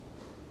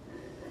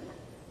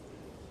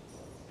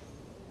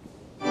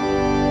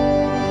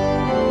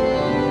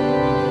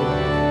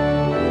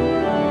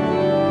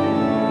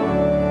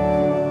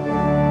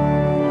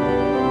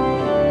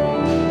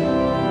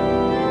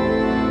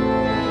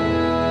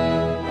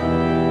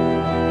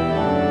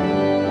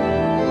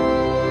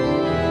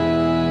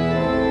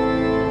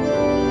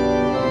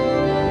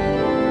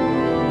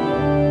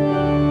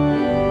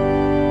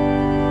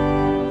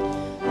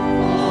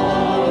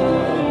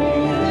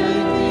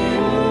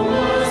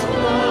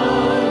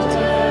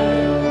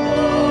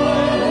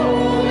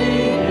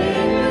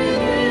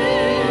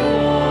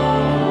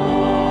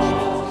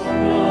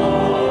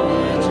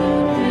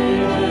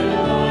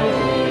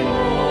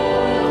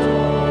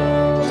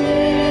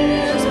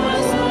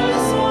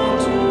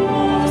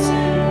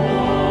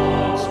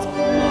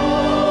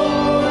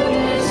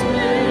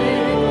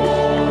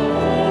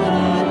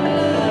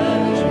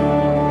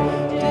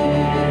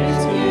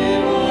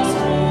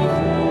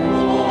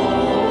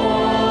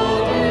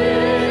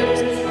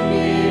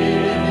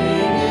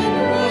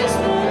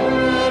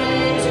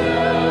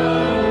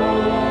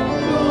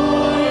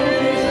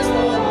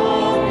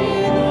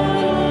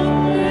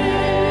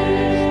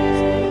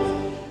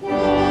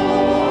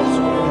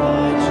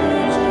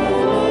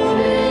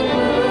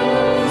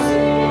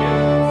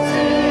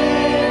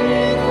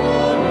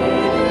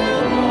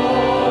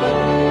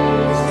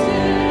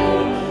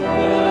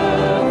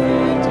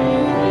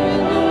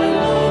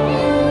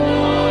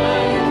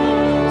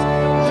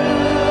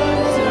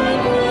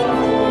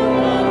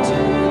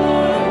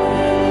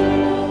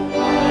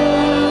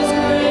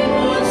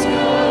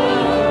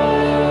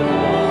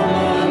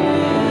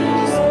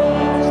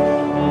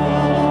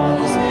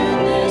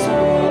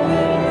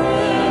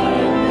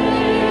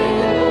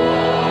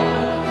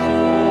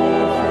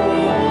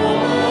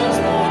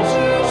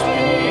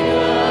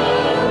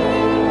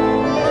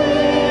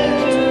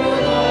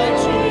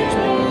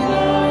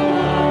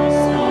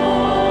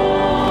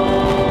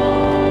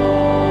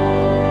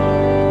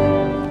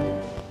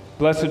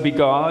Blessed be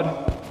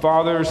God,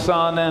 Father,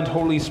 Son, and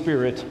Holy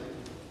Spirit.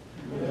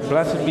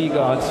 Blessed be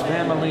God's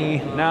family,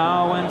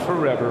 now and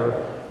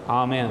forever.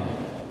 Amen.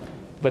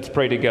 Let's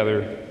pray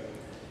together.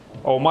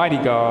 Almighty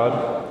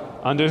God,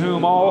 unto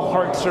whom all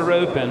hearts are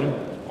open,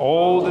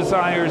 all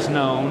desires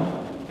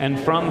known, and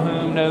from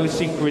whom no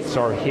secrets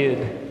are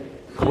hid,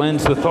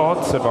 cleanse the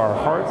thoughts of our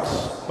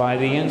hearts by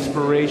the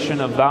inspiration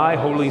of thy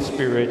Holy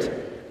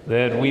Spirit,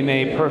 that we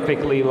may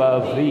perfectly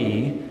love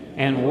thee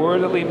and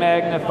worthily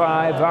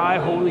magnify thy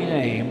holy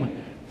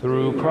name,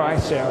 through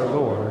Christ our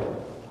Lord.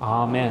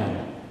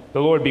 Amen. The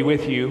Lord be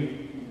with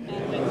you.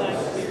 And with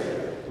thy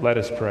spirit. Let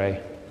us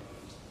pray.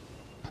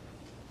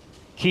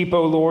 Keep,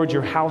 O Lord,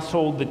 your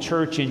household, the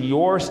church, in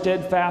your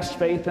steadfast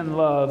faith and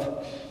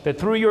love, that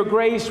through your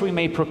grace we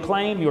may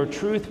proclaim your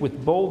truth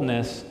with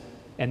boldness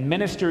and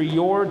minister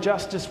your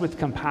justice with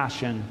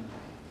compassion.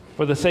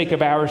 For the sake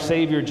of our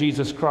Savior,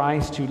 Jesus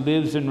Christ, who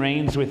lives and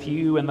reigns with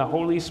you in the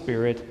Holy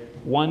Spirit,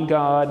 one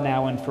God,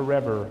 now and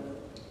forever.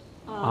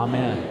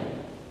 Amen.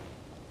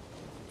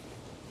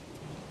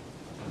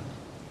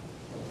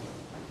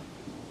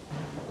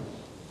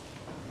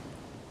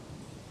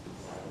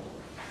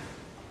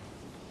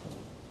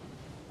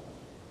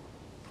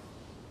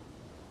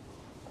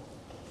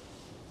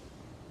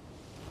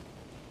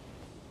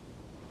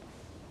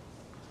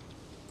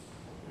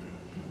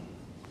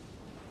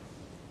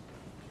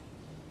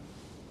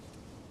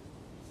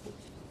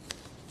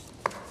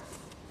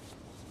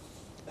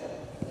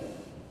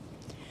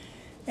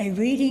 A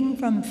reading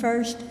from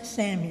 1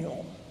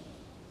 Samuel.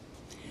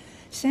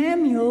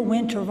 Samuel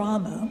went to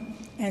Ramah,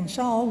 and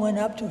Saul went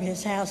up to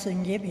his house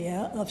in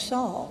Gibeah of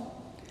Saul.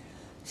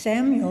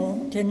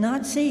 Samuel did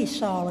not see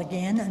Saul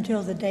again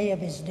until the day of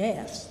his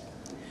death.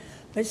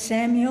 But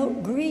Samuel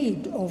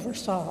grieved over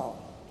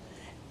Saul,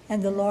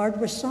 and the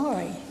Lord was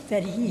sorry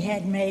that he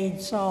had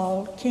made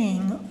Saul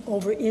king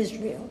over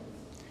Israel.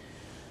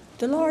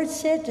 The Lord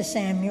said to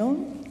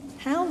Samuel,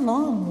 "How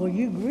long will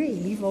you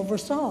grieve over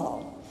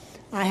Saul?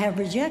 I have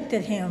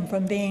rejected him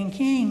from being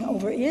king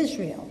over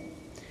Israel.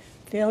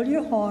 Fill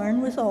your horn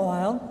with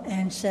oil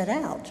and set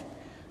out.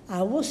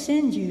 I will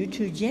send you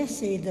to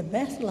Jesse the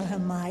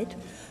Bethlehemite,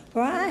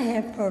 for I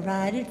have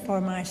provided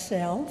for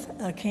myself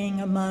a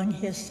king among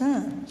his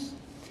sons."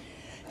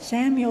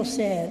 Samuel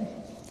said,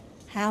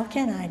 "How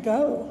can I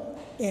go?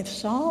 If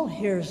Saul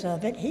hears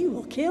of it, he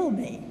will kill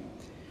me."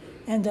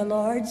 And the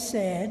Lord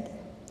said,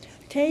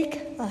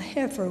 "Take a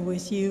heifer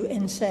with you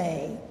and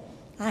say,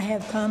 'I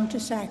have come to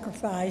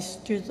sacrifice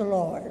to the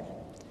Lord.'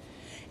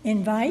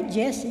 Invite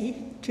Jesse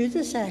to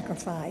the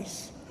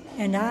sacrifice,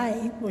 and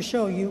I will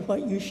show you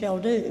what you shall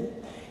do,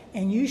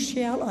 and you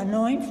shall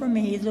anoint for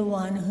me the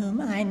one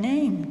whom I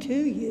name to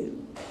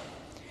you."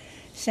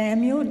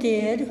 Samuel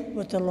did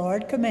what the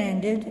Lord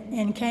commanded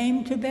and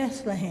came to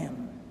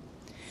Bethlehem.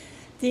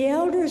 The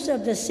elders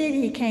of the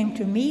city came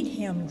to meet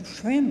him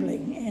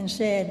trembling and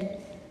said,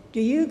 "Do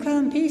you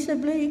come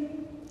peaceably?"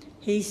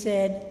 He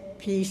said,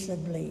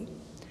 "Peaceably.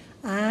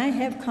 I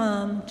have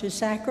come to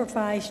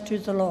sacrifice to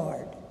the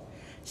Lord.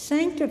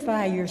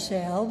 Sanctify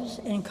yourselves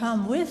and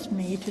come with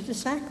me to the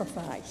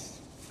sacrifice."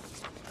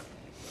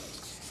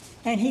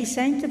 And he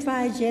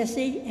sanctified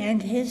Jesse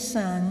and his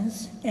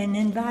sons and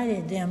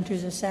invited them to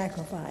the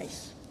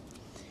sacrifice.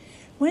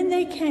 When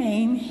they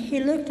came, he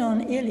looked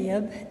on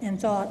Eliab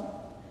and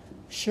thought,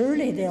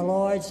 "Surely the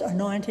Lord's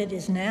anointed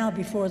is now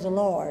before the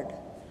Lord."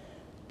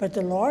 But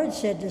the Lord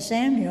said to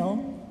Samuel,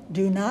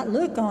 "Do not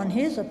look on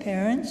his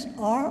appearance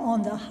or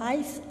on the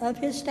height of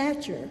his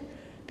stature,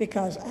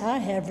 because I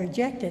have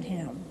rejected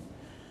him.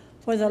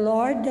 For the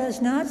Lord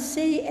does not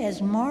see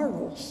as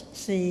mortals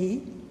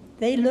see.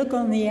 They look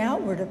on the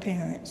outward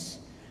appearance,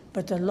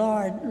 but the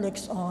Lord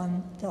looks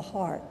on the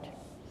heart."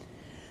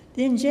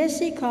 Then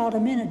Jesse called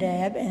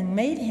Amminadab and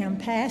made him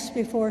pass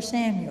before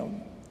Samuel.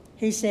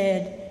 He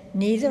said,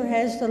 "Neither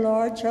has the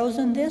Lord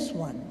chosen this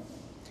one."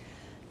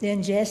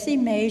 Then Jesse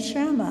made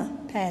Shammah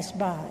pass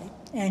by,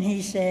 and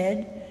he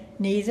said,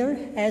 "Neither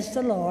has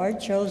the Lord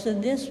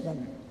chosen this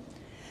one."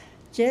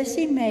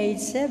 Jesse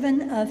made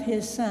 7 of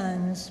his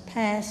sons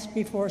pass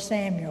before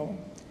Samuel.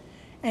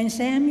 And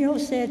Samuel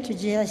said to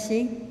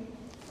Jesse,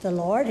 "The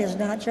Lord has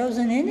not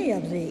chosen any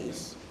of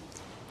these."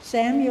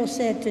 Samuel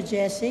said to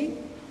Jesse,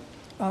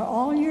 "Are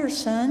all your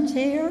sons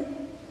here?"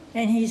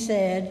 And he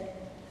said,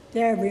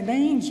 "There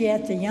remains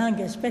yet the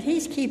youngest, but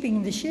he's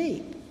keeping the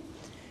sheep."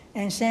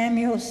 And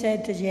Samuel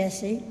said to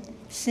Jesse,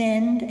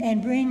 "Send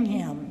and bring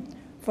him,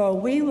 for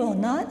we will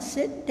not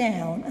sit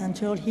down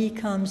until he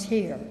comes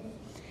here."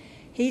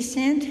 He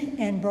sent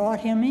and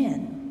brought him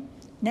in.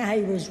 Now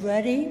he was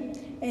ruddy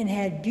and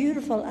had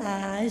beautiful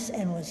eyes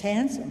and was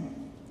handsome.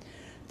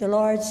 The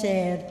Lord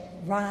said,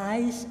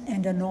 "Rise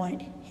and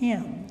anoint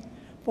him,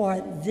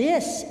 for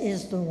this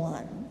is the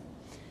one."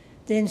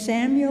 Then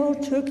Samuel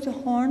took the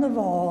horn of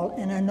oil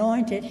and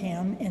anointed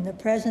him in the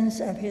presence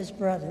of his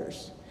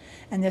brothers.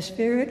 And the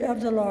Spirit of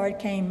the Lord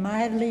came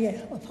mightily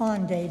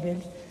upon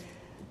David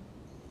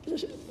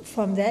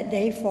from that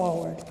day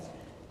forward.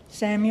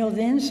 Samuel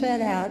then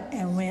set out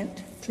and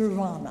went to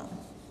Ramah.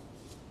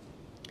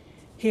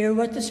 Hear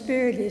what the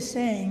Spirit is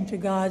saying to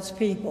God's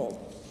people.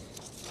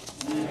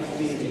 Thanks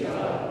be to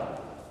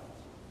God.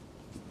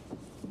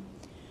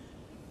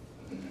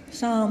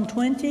 Psalm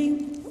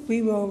 20,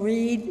 we will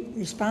read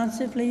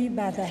responsively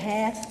by the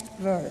half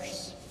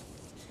verse.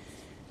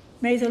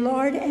 May the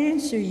Lord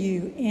answer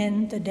you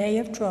in the day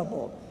of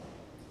trouble.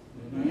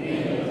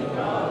 May the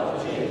God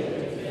of Jacob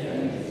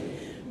defend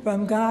you.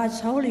 From God's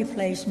holy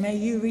place may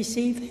you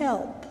receive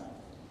help.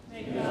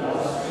 May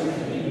God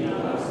strengthen you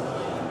on his side.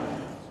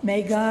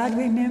 May God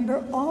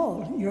remember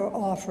all your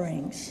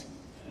offerings.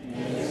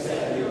 And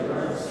accept your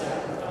burnt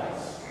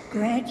sacrifice.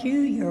 Grant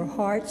you your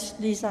heart's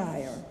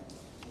desire.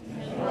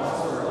 And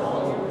prosper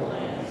all your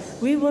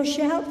plans. We will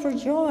shout for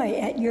joy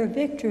at your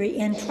victory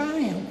and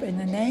triumph in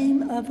the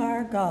name of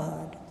our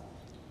God.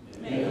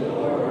 May the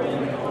Lord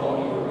grant all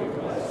your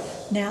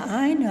requests. Now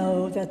I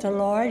know that the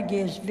Lord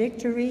gives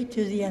victory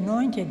to the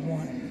anointed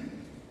one.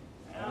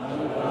 Now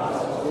the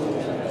gospel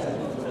is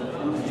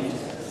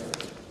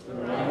the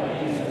right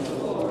hand of the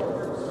Lord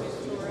works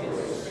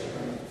victorious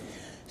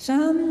strength.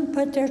 Some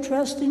put their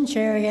trust in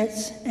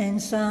chariots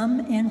and some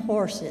in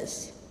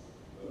horses.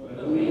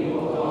 But we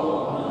will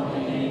call upon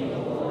the name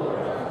of the Lord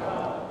our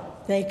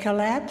God. They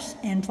collapse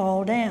and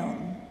fall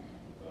down.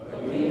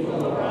 But we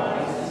will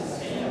rise and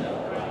stand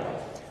upright.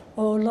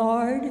 O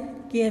Lord,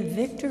 give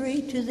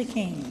victory to the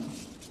King.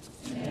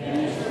 And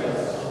answer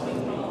us when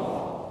we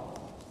call.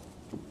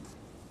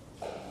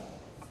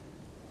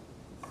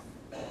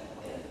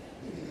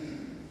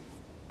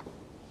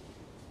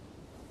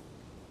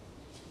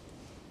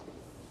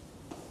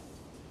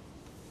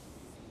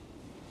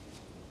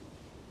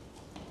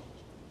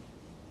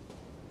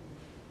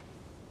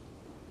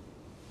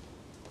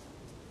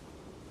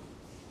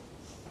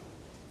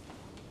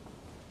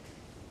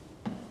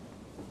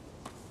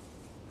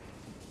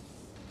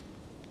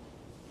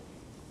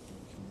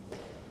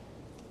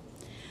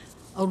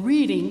 A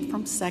reading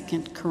from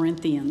 2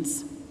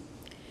 Corinthians.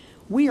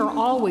 We are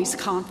always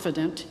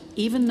confident,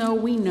 even though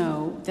we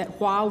know that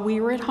while we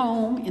are at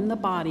home in the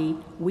body,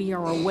 we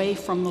are away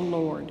from the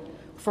Lord.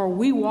 For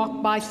we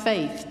walk by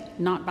faith,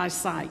 not by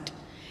sight.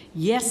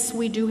 Yes,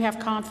 we do have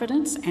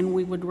confidence, and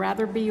we would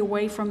rather be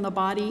away from the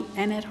body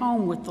and at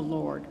home with the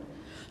Lord.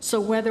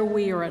 So whether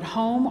we are at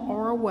home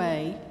or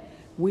away,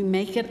 we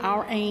make it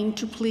our aim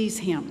to please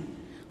him.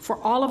 For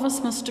all of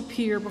us must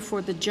appear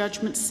before the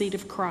judgment seat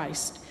of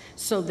Christ,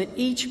 so that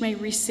each may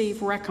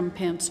receive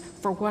recompense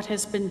for what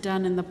has been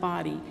done in the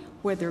body,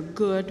 whether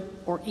good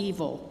or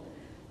evil.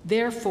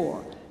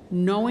 Therefore,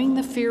 knowing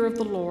the fear of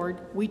the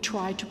Lord, we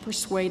try to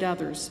persuade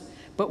others.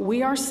 But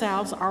we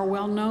ourselves are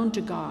well known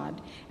to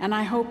God, and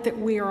I hope that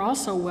we are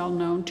also well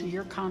known to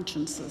your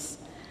consciences.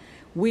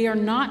 We are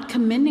not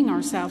commending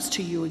ourselves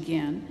to you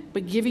again,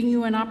 but giving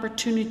you an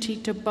opportunity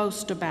to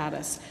boast about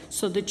us,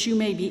 so that you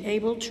may be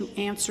able to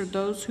answer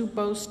those who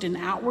boast in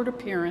outward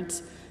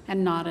appearance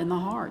and not in the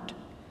heart.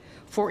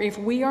 For if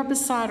we are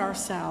beside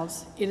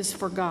ourselves, it is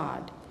for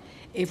God.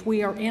 If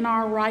we are in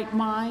our right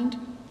mind,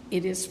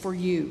 it is for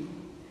you.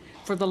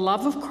 For the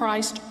love of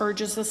Christ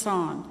urges us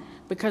on,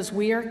 because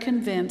we are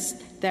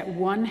convinced that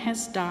one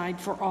has died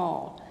for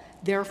all.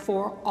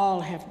 Therefore, all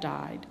have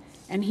died.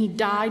 And he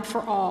died for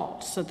all,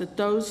 so that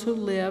those who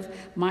live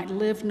might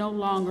live no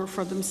longer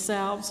for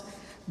themselves,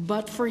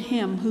 but for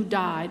him who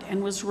died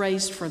and was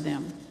raised for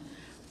them.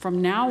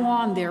 From now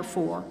on,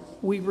 therefore,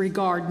 we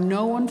regard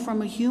no one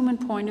from a human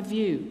point of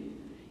view.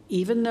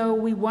 Even though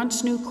we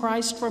once knew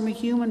Christ from a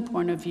human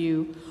point of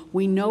view,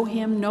 we know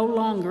him no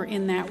longer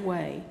in that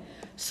way.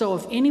 So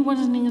if anyone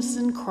is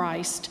in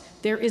Christ,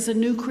 there is a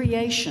new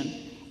creation.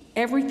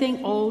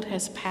 Everything old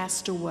has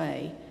passed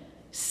away.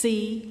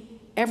 See,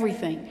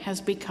 everything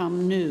has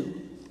become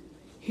new.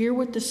 Hear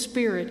what the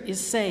Spirit is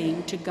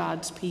saying to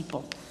God's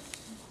people.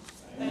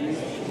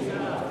 Thanks be to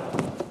God.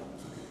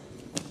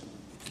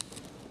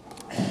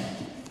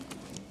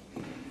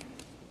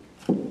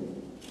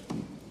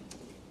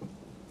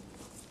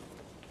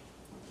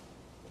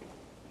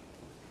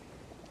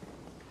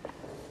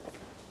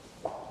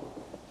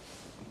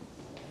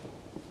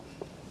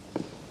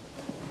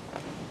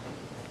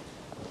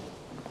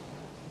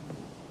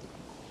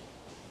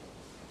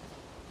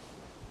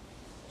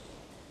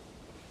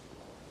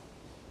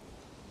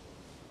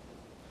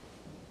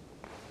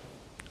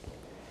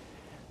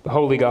 The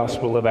Holy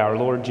Gospel of our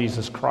Lord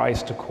Jesus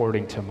Christ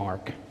according to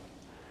Mark.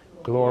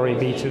 Glory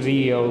be to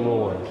thee, O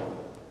Lord.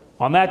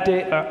 On that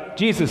day,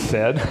 Jesus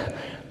said,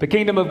 "The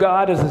kingdom of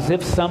God is as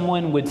if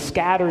someone would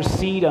scatter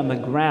seed on the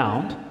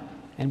ground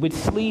and would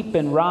sleep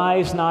and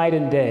rise night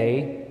and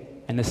day,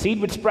 and the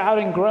seed would sprout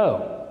and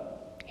grow.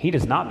 He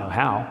does not know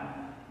how.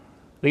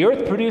 The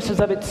earth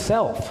produces of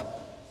itself,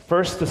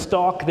 first the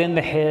stalk, then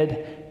the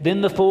head,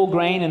 then the full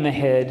grain in the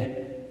head.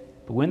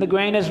 But when the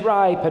grain is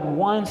ripe, at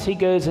once he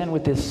goes in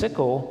with his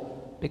sickle,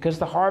 because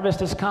the harvest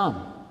has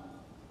come."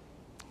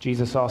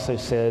 Jesus also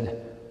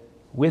said,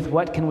 "With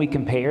what can we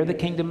compare the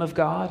kingdom of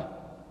God?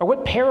 Or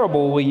what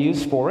parable will we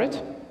use for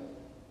it?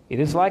 It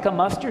is like a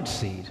mustard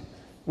seed,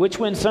 which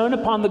when sown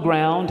upon the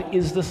ground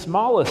is the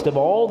smallest of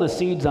all the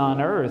seeds on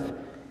earth,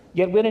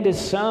 Yet when it is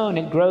sown,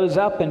 it grows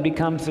up and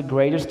becomes the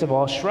greatest of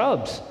all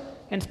shrubs,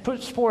 and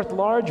puts forth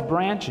large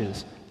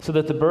branches, so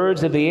that the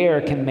birds of the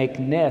air can make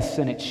nests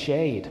in its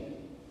shade."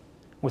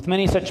 With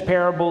many such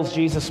parables,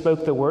 Jesus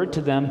spoke the word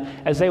to them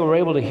as they were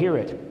able to hear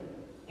it.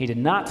 He did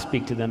not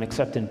speak to them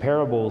except in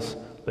parables,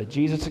 but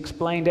Jesus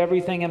explained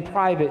everything in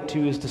private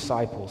to his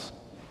disciples.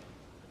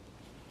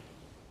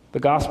 The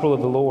Gospel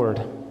of the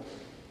Lord.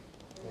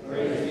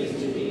 Praise be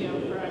to thee,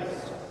 O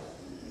Christ.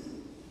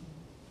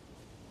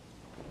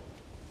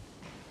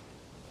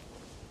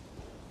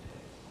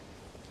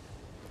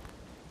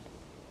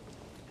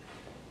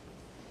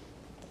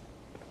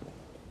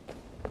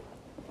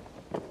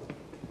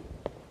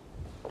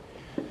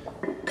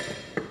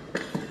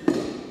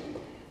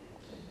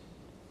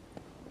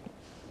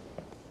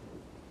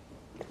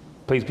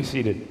 Please be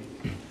seated.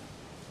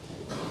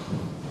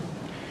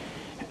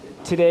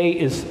 Today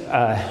is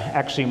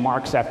actually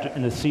marks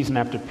in the season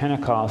after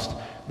Pentecost,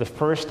 the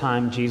first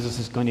time Jesus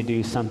is going to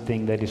do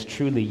something that is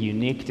truly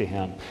unique to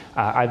him.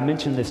 I've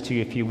mentioned this to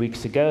you a few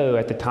weeks ago.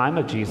 At the time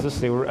of Jesus,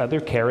 there were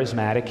other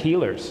charismatic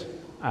healers.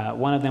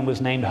 One of them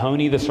was named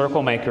Honi the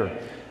Circle Maker,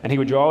 and he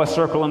would draw a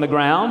circle on the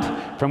ground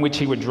from which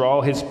he would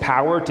draw his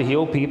power to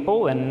heal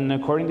people, and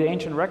according to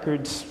ancient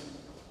records,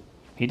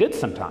 he did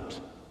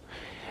sometimes.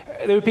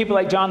 There were people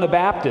like John the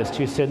Baptist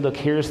who said, "Look,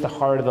 here's the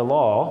heart of the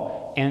law."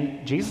 And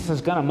Jesus is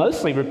going to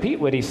mostly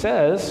repeat what he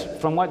says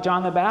from what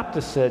John the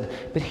Baptist said.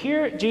 But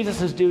here,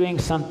 Jesus is doing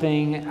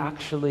something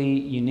actually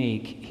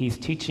unique. He's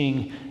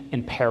teaching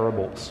in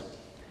parables.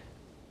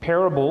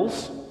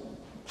 Parables,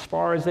 as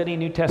far as any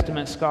New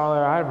Testament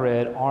scholar I've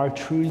read, are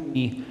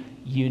truly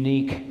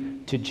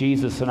unique to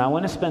Jesus. And I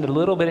want to spend a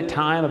little bit of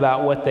time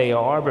about what they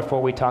are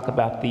before we talk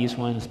about these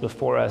ones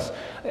before us.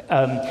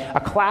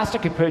 A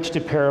classic approach to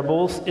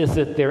parables is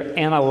that they're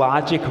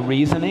analogic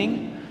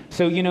reasoning.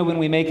 So, when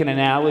we make an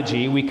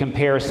analogy, we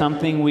compare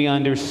something we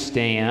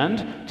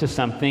understand to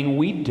something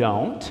we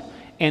don't.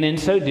 And in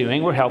so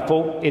doing,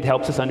 it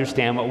helps us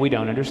understand what we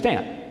don't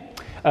understand.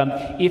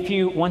 If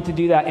you want to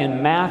do that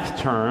in math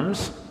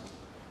terms,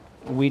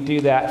 we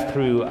do that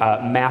through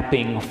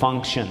mapping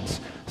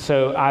functions.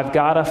 So I've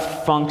got a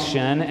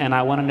function and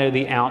I want to know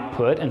the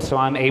output, and so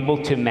I'm able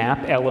to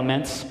map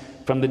elements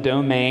from the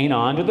domain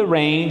onto the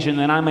range, and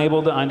then I'm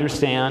able to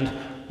understand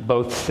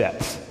both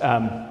sets.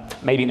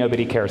 Maybe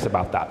nobody cares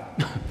about that.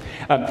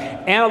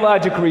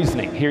 Analogic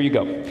reasoning, here you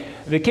go.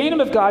 The kingdom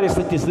of God is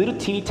like this little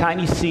teeny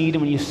tiny seed,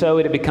 and when you sow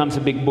it, it becomes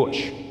a big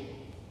bush.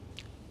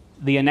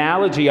 The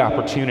analogy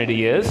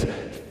opportunity is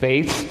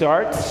faith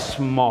starts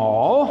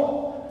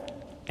small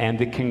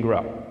and it can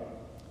grow.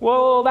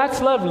 Well,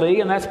 that's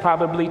lovely, and that's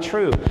probably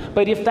true.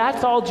 But if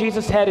that's all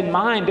Jesus had in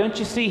mind, don't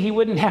you see, he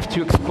wouldn't have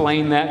to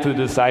explain that to the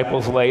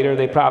disciples later.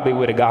 They probably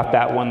would have got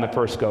that one the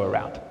first go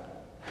around.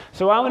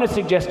 So I want to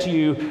suggest to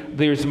you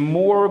there's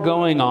more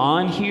going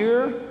on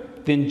here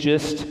than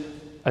just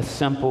a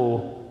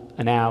simple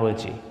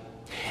analogy.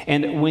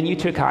 And when you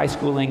took high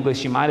school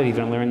English, you might have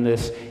even learned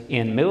this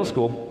in middle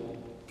school.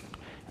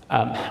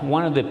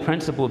 One of the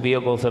principal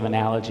vehicles of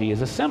analogy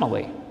is a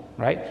simile,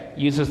 right?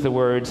 Uses the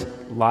words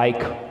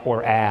like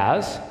or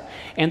as.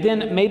 And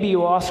then maybe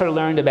you also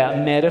learned about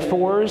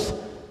metaphors.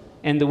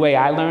 And the way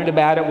I learned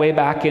about it way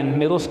back in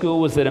middle school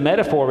was that a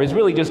metaphor is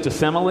really just a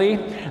simile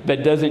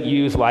that doesn't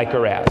use like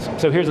or as.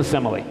 So here's a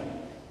simile.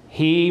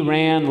 He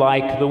ran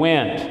like the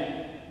wind.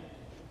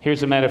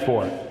 Here's a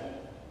metaphor.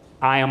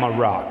 I am a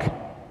rock.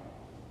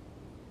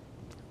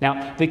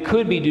 Now, they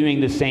could be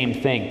doing the same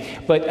thing,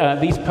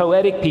 but these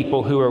poetic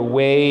people who are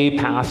way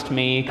past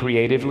me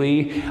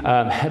creatively,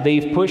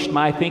 they've pushed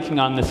my thinking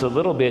on this a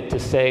little bit to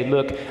say,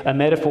 look, a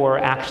metaphor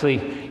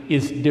actually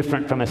is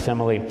different from a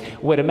simile.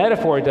 What a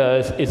metaphor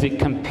does is it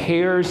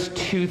compares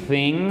two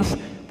things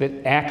that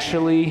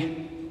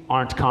actually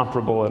aren't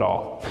comparable at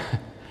all.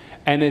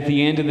 And at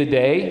the end of the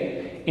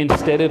day,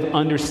 instead of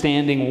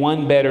understanding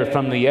one better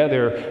from the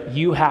other,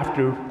 you have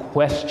to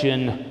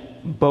question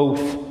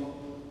both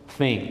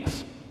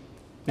things.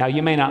 Now,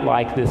 you may not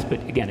like this, but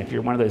again, if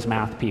you're one of those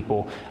math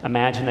people,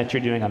 imagine that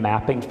you're doing a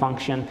mapping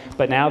function,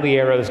 but now the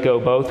arrows go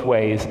both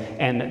ways,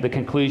 and the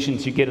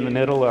conclusions you get in the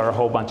middle are a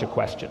whole bunch of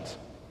questions.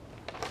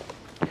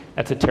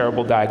 That's a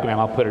terrible diagram.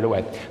 I'll put it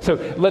away. So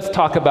let's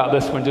talk about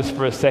this one just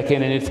for a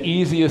second, and it's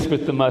easiest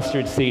with the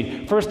mustard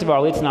seed. First of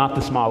all, it's not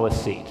the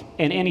smallest seed,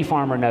 and any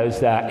farmer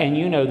knows that, and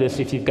you know this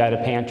if you've got a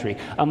pantry.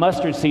 A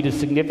mustard seed is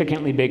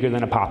significantly bigger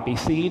than a poppy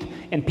seed,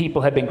 and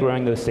people have been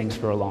growing those things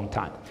for a long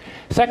time.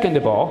 Second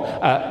of all,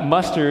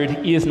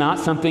 mustard is not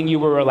something you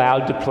were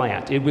allowed to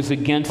plant. It was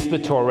against the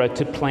Torah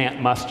to plant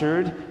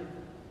mustard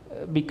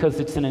because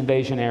it's an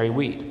invasionary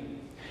weed.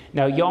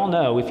 Now, y'all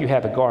know if you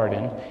have a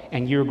garden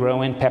and you're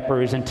growing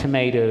peppers and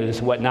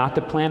tomatoes, what not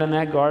to plant in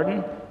that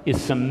garden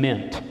is some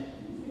mint.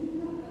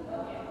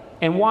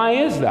 And why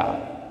is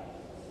that?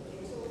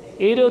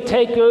 It'll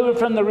take over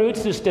from the root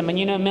system.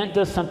 And mint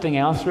does something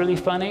else really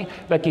funny.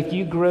 Like if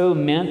you grow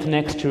mint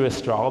next to a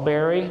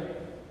strawberry,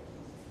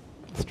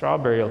 the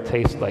strawberry will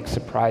taste like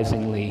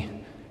surprisingly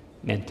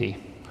minty.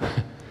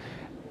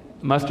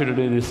 Mustard will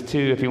do this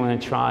too if you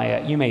want to try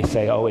it. You may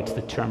say, oh, it's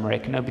the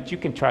turmeric. No, but you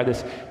can try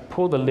this.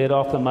 Pull the lid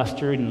off the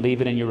mustard and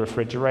leave it in your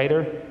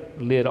refrigerator.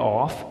 Lid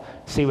off.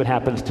 See what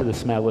happens to the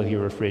smell of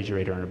your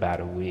refrigerator in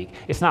about a week.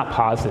 It's not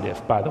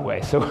positive, by the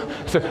way. So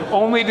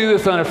only do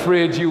this on a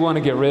fridge you want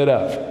to get rid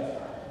of.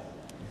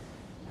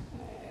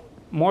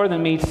 More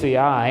than meets the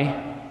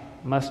eye,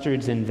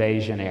 mustard's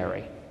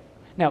invasionary.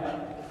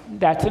 Now,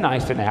 that's a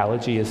nice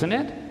analogy, isn't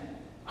it?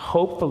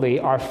 Hopefully,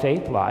 our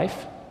faith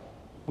life,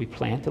 we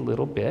plant a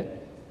little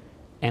bit,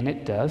 and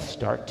it does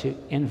start to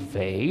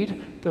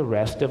invade the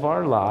rest of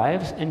our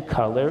lives and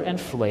color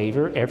and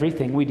flavor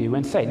everything we do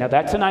and say. Now,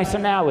 that's a nice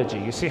analogy.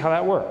 You see how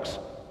that works?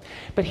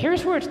 But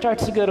here's where it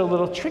starts to get a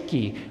little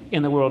tricky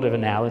in the world of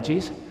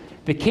analogies.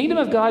 The kingdom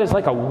of God is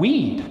like a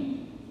weed.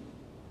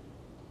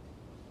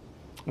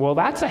 Well,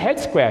 that's a head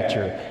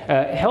scratcher.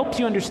 Helps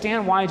you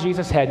understand why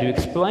Jesus had to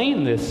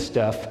explain this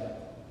stuff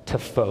to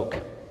folk.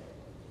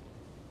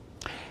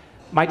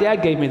 My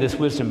dad gave me this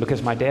wisdom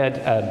because my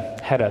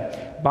dad had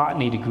a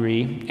botany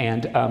degree,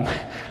 and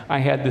I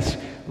had this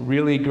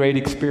really great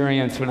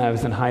experience when I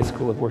was in high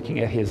school of working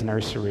at his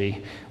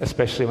nursery,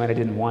 especially when I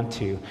didn't want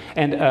to.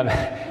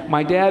 And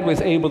my dad was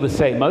able to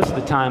say, most of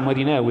the time, what do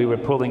you know, we were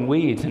pulling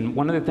weeds. And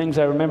one of the things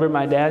I remember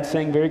my dad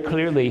saying very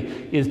clearly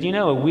is, you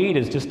know, a weed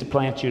is just a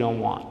plant you don't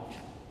want.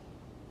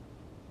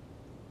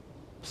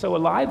 So a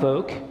live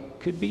oak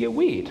could be a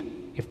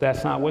weed if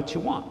that's not what you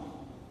want.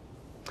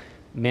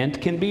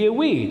 Mint can be a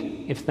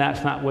weed if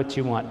that's not what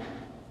you want.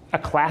 A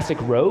classic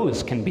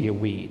rose can be a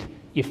weed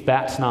if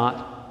that's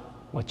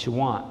not what you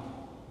want.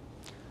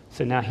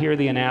 So now here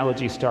the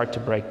analogies start to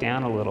break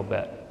down a little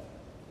bit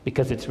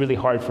because it's really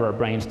hard for our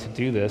brains to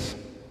do this.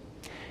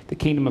 The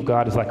kingdom of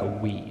God is like a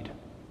weed.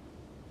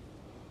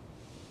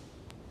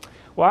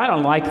 Well, I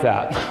don't like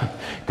that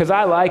because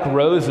I like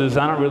roses.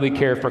 I don't really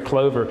care for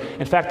clover.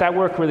 In fact, I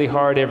work really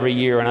hard every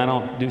year, and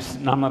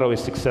I'm not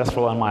always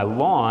successful on my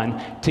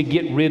lawn to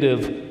get rid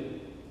of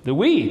the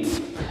weeds,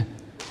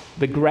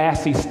 the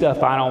grassy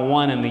stuff I don't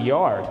want in the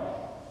yard.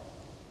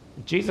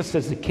 Jesus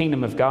says the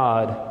kingdom of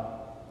God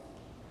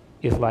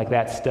is like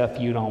that stuff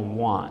you don't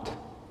want.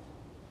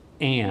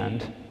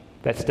 And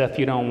that stuff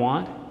you don't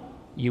want,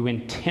 you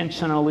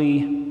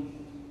intentionally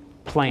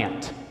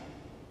plant.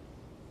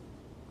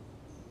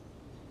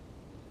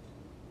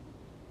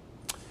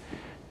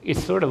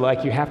 It's sort of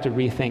like you have to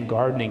rethink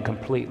gardening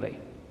completely.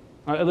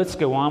 Let's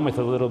go on with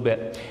a little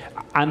bit.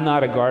 I'm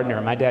not a gardener.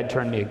 My dad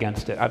turned me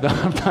against it. I've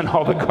done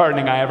all the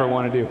gardening I ever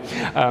want to do.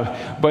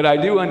 But I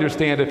do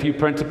understand a few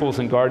principles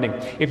in gardening.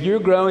 If you're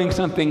growing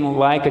something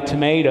like a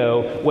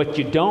tomato, what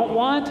you don't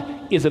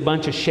want is a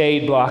bunch of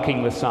shade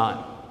blocking the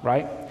sun,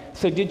 right?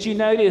 So did you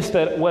notice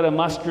that what a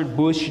mustard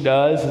bush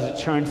does is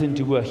it turns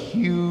into a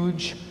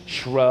huge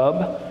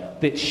shrub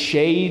that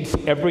shades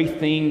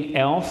everything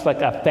else, like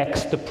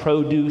affects the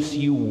produce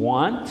you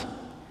want,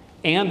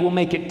 and will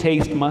make it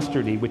taste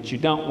mustardy, which you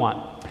don't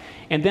want.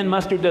 And then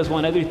mustard does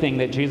one other thing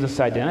that Jesus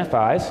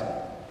identifies.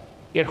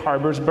 It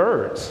harbors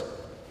birds.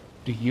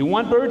 Do you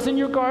want birds in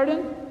your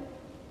garden?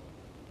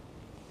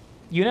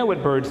 You know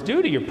what birds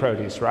do to your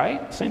produce,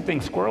 right? Same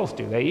thing squirrels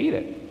do. They eat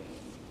it.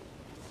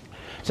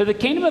 So the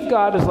kingdom of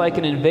God is like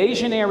an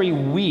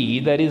invasionary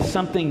weed that is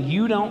something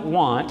you don't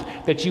want,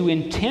 that you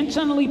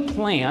intentionally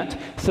plant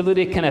so that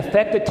it can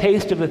affect the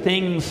taste of the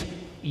things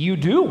you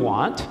do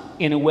want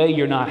in a way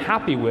you're not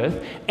happy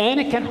with, and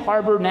it can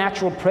harbor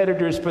natural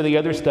predators for the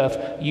other stuff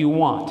you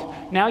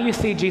want. Now you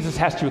see Jesus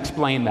has to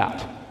explain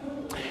that.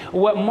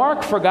 What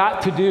Mark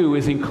forgot to do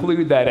is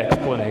include that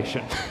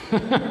explanation.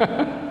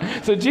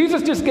 So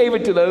Jesus just gave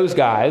it to those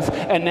guys,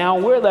 and now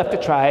we're left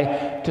to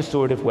try to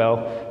sort of,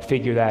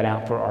 figure that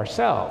out for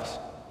ourselves.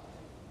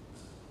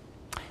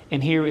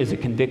 And here is a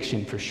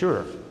conviction for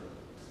sure,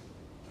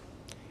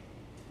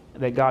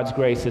 that God's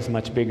grace is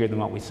much bigger than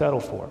what we settle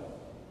for.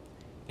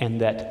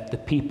 And that the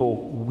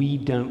people we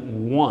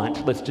don't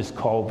want, let's just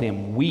call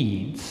them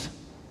weeds,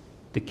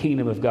 the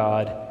kingdom of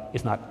God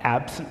is not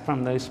absent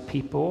from those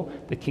people.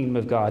 The kingdom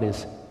of God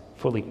is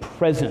fully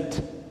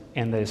present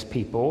in those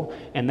people.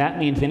 And that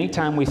means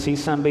anytime we see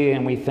somebody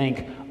and we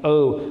think,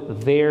 oh,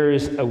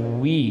 there's a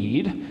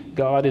weed,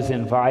 God is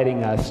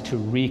inviting us to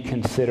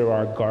reconsider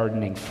our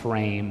gardening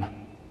frame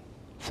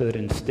so that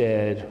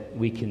instead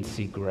we can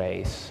see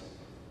grace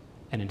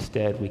and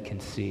instead we can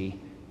see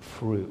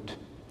fruit.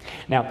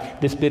 Now,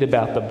 this bit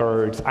about the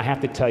birds, I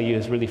have to tell you,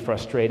 is really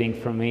frustrating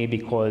for me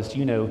because,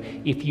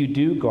 if you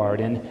do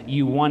garden,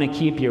 you want to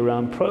keep your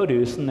own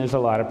produce, and there's a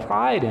lot of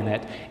pride in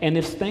it. And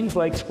if things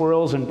like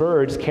squirrels and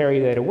birds carry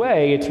that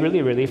away, it's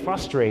really, really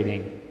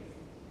frustrating.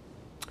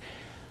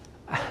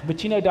 But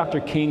Dr.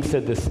 King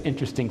said this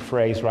interesting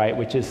phrase, right,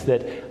 which is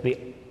that the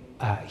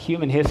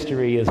human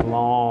history is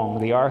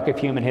long, the arc of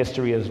human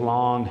history is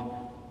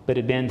long, but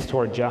it bends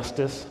toward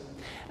justice.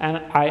 And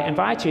I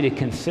invite you to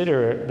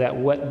consider that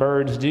what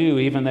birds do,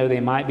 even though they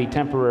might be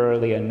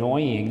temporarily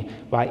annoying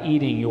by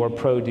eating your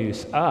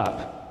produce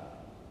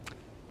up,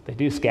 they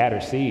do scatter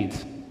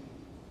seeds.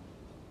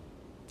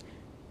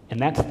 And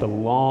that's the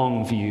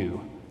long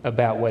view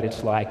about what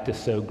it's like to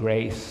sow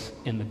grace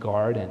in the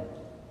garden.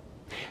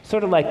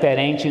 Sort of like that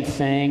ancient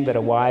saying that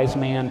a wise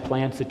man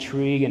plants a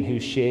tree in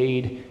whose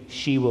shade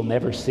she will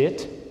never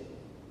sit.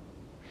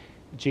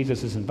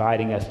 Jesus is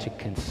inviting us to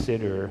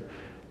consider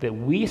that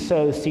we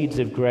sow seeds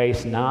of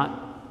grace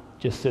not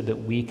just so that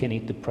we can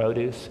eat the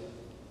produce,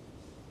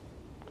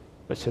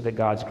 but so that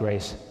God's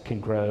grace can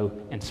grow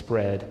and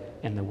spread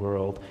in the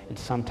world. And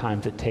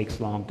sometimes it takes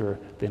longer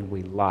than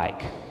we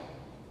like.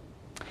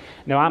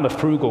 Now, I'm a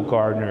frugal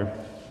gardener.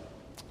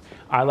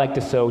 I like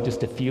to sow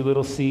just a few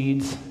little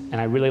seeds,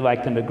 and I really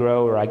like them to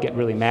grow, or I get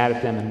really mad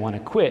at them and want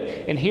to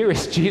quit. And here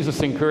is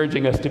Jesus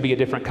encouraging us to be a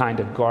different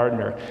kind of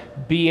gardener.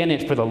 Be in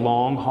it for the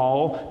long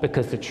haul,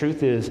 because the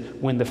truth is,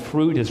 when the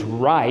fruit is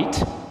right,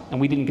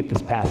 and we didn't get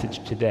this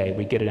passage today,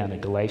 we get it out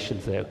of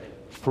Galatians though,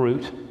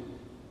 fruit,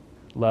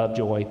 love,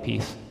 joy,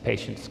 peace,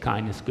 patience,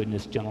 kindness,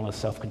 goodness, gentleness,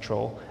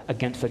 self-control.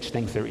 Against such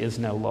things there is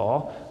no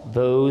law.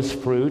 Those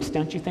fruits,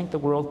 don't you think the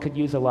world could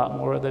use a lot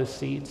more of those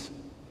seeds?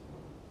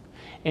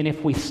 And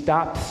if we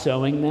stopped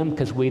sowing them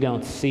because we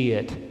don't see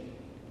it,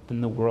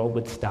 then the world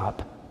would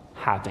stop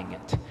having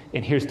it.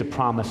 And here's the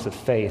promise of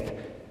faith.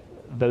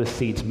 Those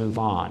seeds move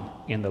on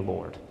in the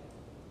Lord.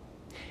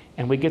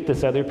 And we get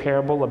this other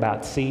parable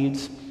about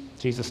seeds.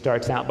 Jesus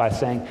starts out by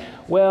saying,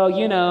 well,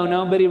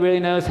 nobody really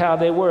knows how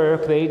they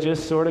work. They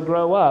just sort of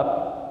grow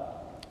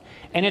up.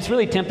 And it's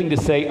really tempting to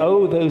say,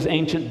 oh, those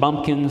ancient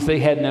bumpkins, they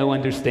had no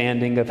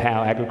understanding of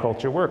how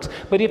agriculture works.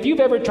 But if you've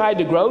ever tried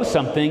to grow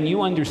something,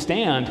 you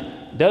understand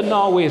doesn't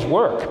always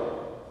work.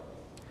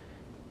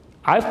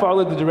 I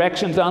followed the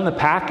directions on the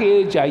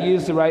package. I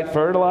used the right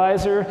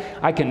fertilizer.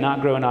 I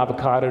cannot grow an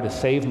avocado to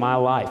save my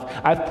life.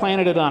 I've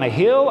planted it on a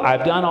hill.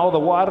 I've done all the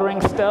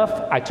watering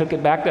stuff. I took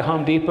it back to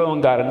Home Depot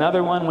and got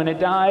another one when it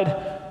died.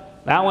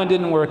 That one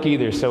didn't work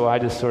either, so I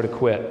just sort of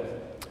quit.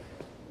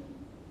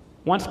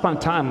 Once upon a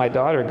time, my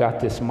daughter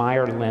got this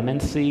Meyer lemon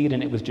seed,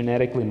 and it was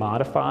genetically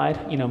modified.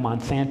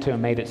 Monsanto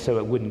made it so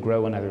it wouldn't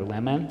grow another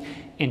lemon,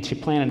 and she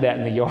planted that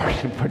in the yard,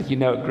 and pretty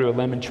it grew a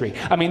lemon tree.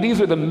 I mean,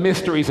 these are the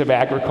mysteries of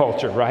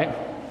agriculture, right?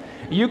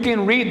 You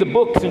can read the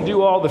books and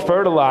do all the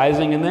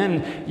fertilizing, and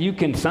then you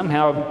can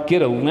somehow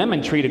get a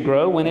lemon tree to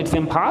grow when it's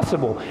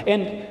impossible.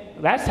 And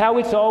that's how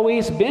it's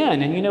always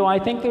been. And I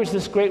think there's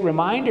this great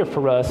reminder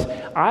for us.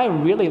 I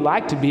really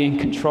like to be in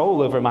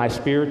control over my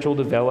spiritual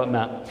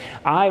development.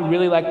 I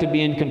really like to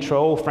be in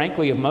control,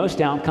 frankly, of most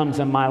outcomes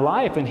in my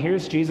life. And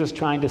here's Jesus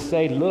trying to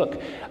say,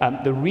 look,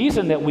 the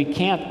reason that we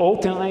can't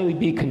ultimately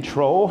be in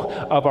control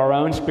of our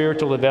own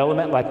spiritual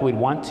development like we'd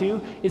want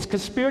to is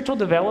because spiritual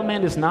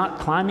development is not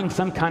climbing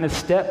some kind of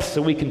steps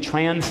so we can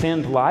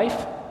transcend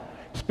life.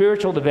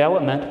 Spiritual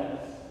development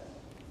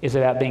is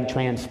about being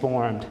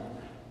transformed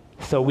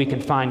so we can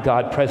find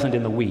God present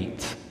in the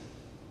weeds.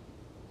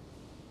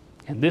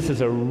 And this is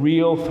a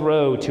real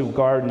throw to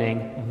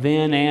gardening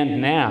then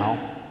and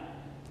now.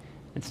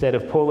 Instead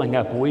of pulling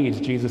up weeds,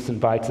 Jesus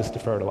invites us to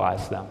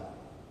fertilize them.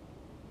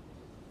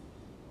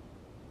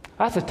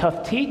 That's a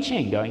tough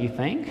teaching, don't you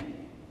think?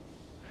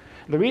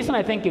 The reason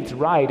I think it's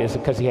right is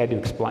because he had to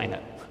explain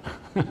it.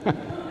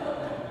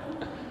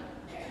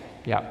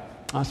 Yeah.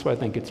 That's why I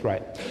think it's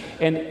right.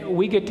 And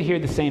we get to hear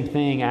the same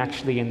thing,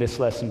 actually, in this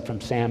lesson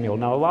from Samuel.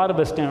 Now, a lot of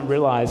us don't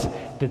realize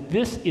that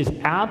this is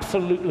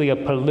absolutely a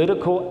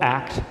political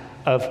act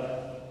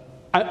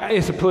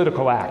it's a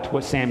political act,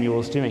 what Samuel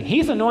is doing.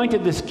 He's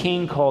anointed this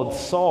king called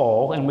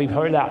Saul, and we've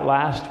heard that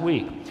last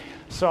week.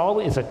 Saul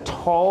is a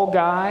tall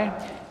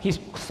guy. He's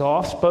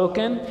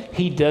soft-spoken.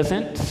 He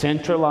doesn't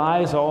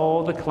centralize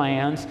all the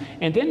clans.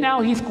 And then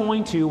now he's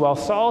going to, while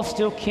Saul's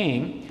still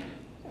king,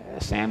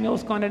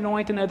 Samuel's going to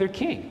anoint another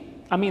king.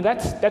 I mean,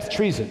 that's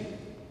treason,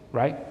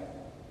 right?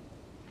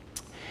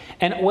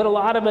 And what a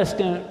lot of us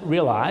don't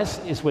realize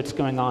is what's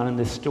going on in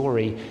this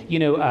story.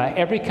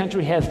 Every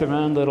country has their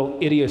own little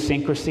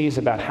idiosyncrasies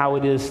about how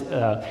it is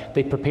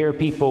they prepare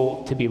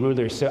people to be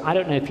rulers. So I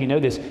don't know if you know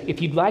this.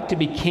 If you'd like to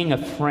be king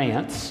of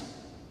France,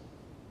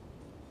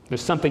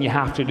 there's something you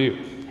have to do.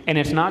 And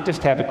it's not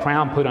just to have a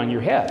crown put on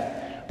your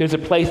head. There's a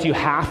place you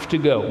have to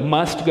go,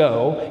 must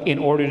go, in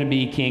order to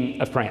be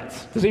king of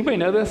France. Does anybody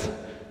know this?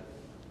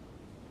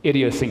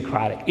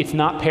 Idiosyncratic. It's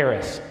not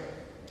Paris.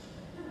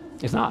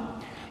 It's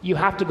not. You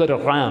have to go to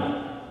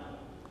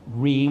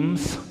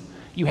Reims.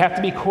 You have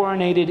to be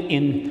coronated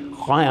in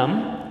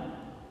Reims,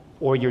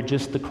 or you're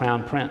just the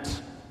crown prince.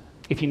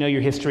 If you know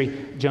your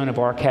history, Joan of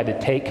Arc had to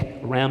take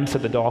Reims so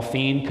the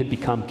Dauphin could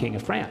become king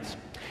of France.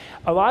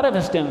 A lot of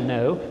us don't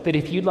know that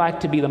if you'd like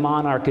to be the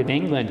monarch of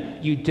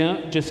England, you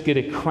don't just get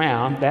a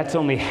crown. That's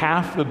only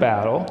half the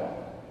battle.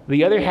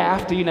 The other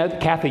half,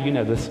 Kathy, you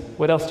know this.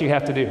 What else do you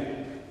have to do?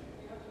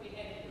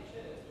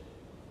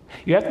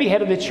 You have to be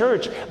head of the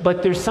church,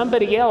 but there's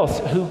somebody else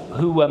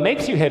who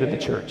makes you head of the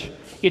church.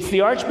 It's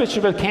the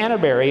Archbishop of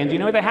Canterbury, and do you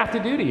know what they have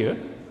to do to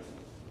you?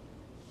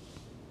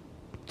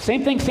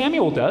 Same thing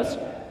Samuel does.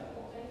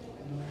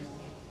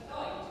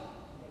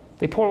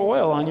 They pour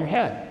oil on your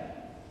head.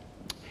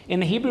 In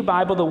the Hebrew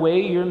Bible, the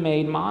way you're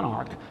made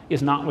monarch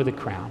is not with a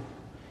crown.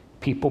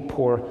 People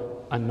pour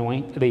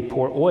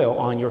oil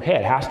on your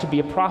head. It has to be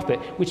a prophet,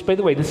 which, by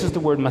the way, this is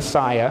the word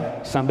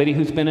Messiah, somebody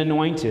who's been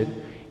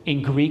anointed.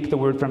 In Greek, the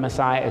word for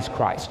Messiah is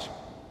Christ.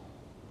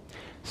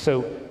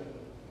 So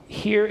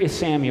here is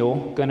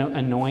Samuel going to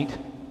anoint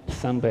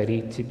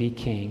somebody to be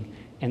king,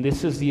 and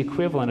this is the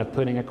equivalent of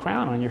putting a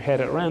crown on your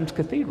head at Rhodes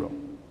Cathedral.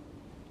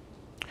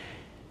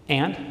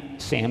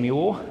 And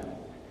Samuel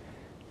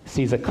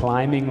sees a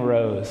climbing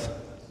rose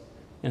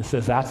and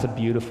says, that's a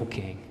beautiful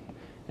king.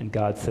 And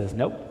God says,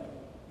 nope.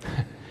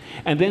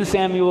 And then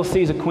Samuel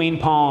sees a queen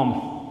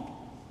palm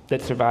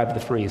that survived the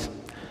freeze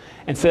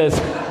and says,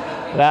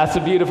 that's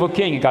a beautiful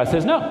king. And God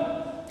says, no.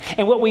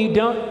 And what we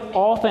don't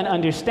often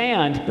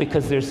understand,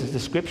 because there's this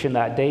description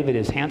that David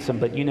is handsome,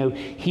 but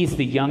he's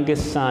the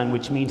youngest son,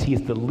 which means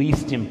he's the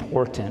least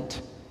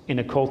important in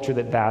a culture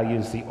that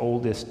values the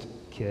oldest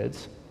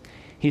kids.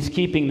 He's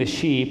keeping the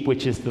sheep,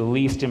 which is the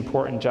least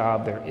important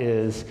job there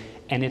is,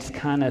 and it's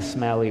kind of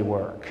smelly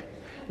work.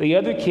 The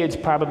other kids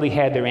probably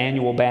had their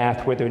annual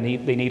bath whether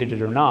they needed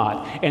it or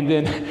not. And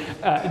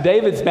then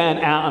David's been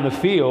out on the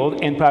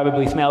field and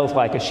probably smells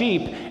like a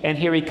sheep, and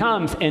here he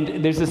comes.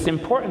 And there's this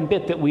important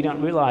bit that we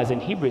don't realize in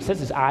Hebrew. It says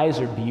his eyes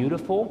are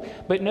beautiful,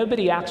 but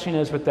nobody actually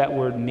knows what that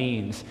word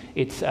means.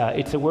 It's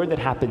a word that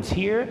happens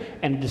here,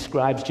 and it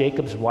describes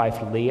Jacob's wife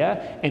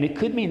Leah, and it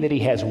could mean that he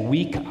has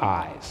weak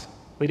eyes.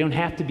 They don't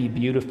have to be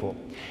beautiful.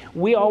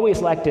 We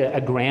always like to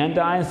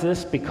aggrandize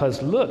this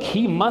because, look,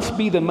 he must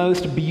be the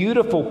most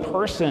beautiful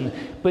person.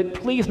 But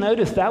please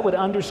notice that would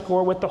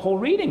underscore what the whole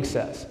reading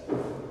says.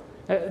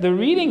 The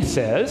reading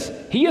says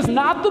he is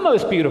not the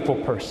most beautiful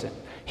person.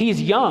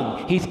 He's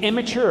young. He's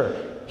immature.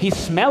 He's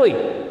smelly.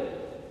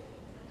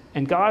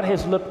 And God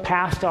has looked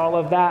past all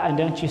of that. And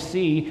don't you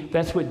see,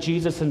 that's what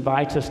Jesus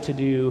invites us to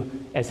do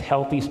as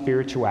healthy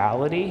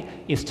spirituality,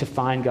 is to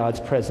find God's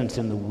presence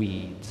in the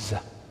weeds.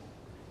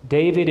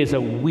 David is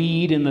a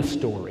weed in the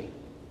story.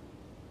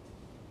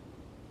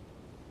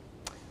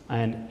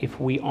 And if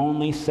we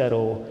only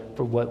settle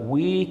for what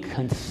we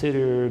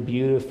consider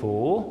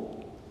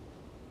beautiful,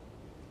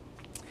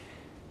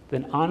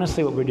 then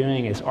honestly what we're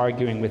doing is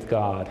arguing with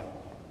God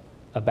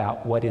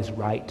about what is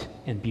right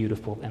and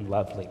beautiful and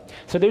lovely.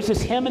 So there's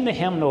this hymn in the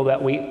hymnal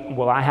that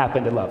I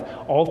happen to love.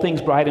 All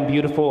things bright and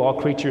beautiful,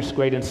 all creatures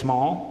great and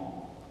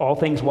small, all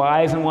things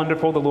wise and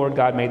wonderful, the Lord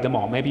God made them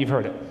all. Maybe you've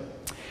heard it.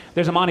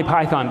 There's a Monty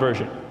Python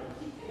version.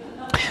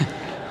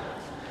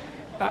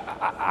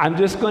 I'm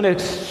just going to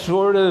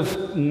sort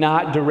of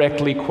not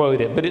directly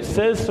quote it, but it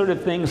says sort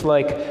of things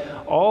like,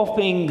 all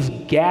things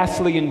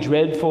ghastly and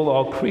dreadful,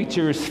 all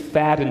creatures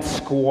fat and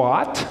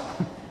squat.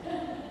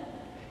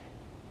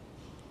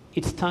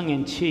 It's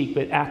tongue-in-cheek,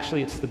 but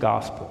actually it's the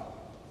gospel.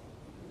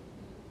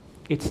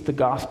 It's the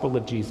gospel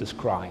of Jesus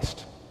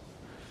Christ.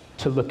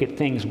 To look at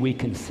things we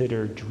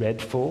consider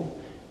dreadful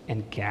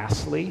and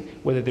ghastly,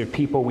 whether they're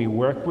people we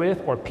work with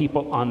or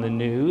people on the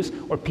news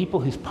or people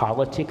whose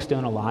politics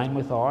don't align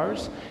with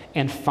ours,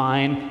 and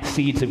find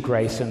seeds of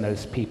grace in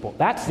those people.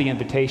 That's the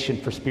invitation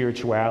for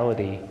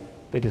spirituality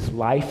that is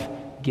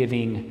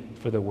life-giving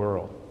for the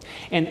world.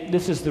 And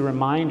this is the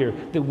reminder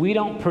that we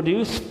don't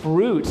produce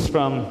fruits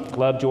from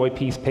love, joy,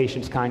 peace,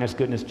 patience, kindness,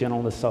 goodness,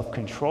 gentleness,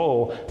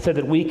 self-control so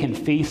that we can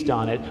feast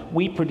on it.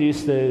 We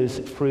produce those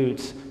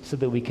fruits so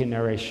that we can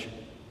nourish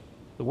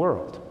the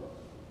world.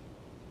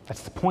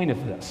 That's the point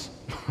of this.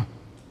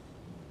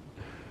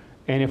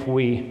 And if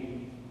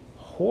we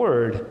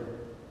hoard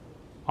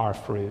our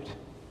fruit,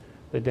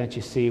 then don't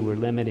you see we're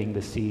limiting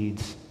the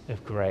seeds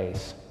of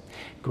grace.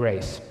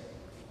 Grace.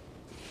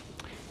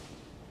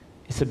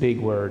 It's a big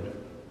word.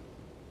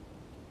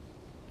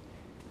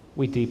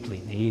 We deeply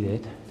need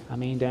it. I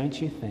mean,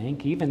 don't you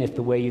think? Even if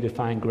the way you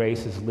define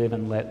grace is live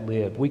and let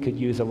live, we could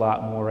use a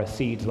lot more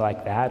seeds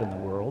like that in the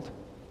world.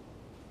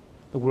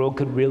 The world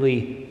could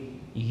really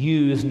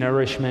use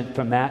nourishment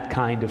from that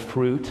kind of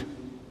fruit.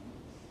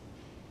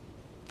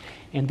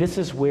 And this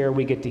is where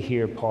we get to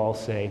hear Paul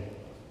say,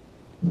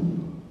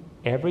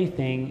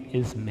 everything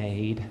is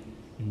made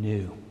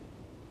new.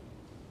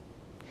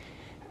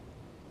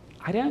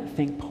 I don't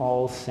think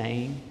Paul's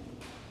saying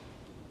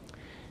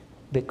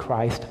that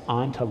Christ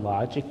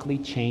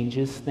ontologically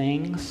changes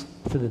things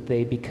so that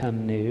they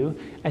become new.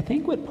 I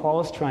think what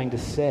Paul is trying to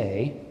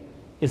say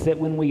is that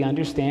when we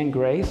understand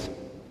grace,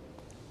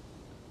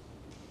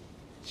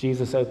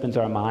 Jesus opens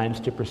our minds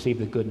to perceive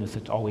the goodness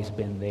that's always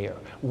been there.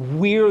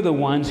 We're the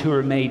ones who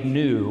are made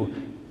new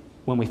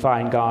when we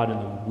find God in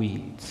the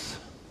weeds.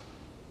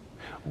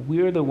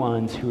 We're the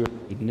ones who are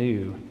made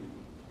new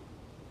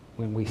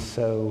when we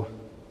sow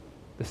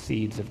the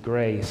seeds of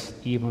grace,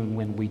 even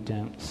when we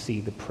don't see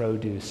the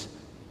produce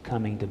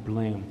coming to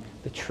bloom.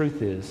 The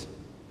truth is,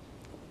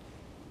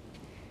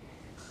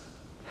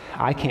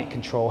 I can't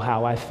control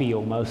how I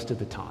feel most of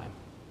the time.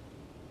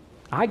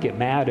 I get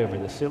mad over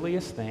the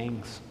silliest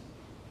things.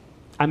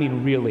 I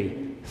mean,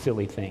 really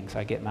silly things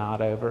I get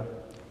mad over.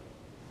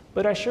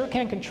 But I sure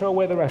can't control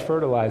whether I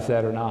fertilize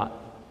that or not.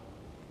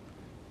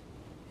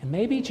 And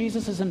maybe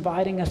Jesus is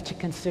inviting us to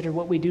consider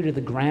what we do to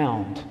the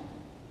ground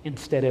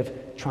instead of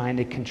trying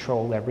to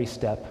control every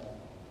step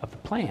of the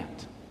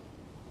plant.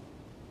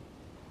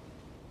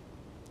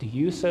 Do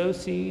you sow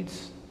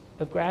seeds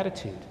of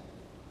gratitude?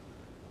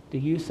 Do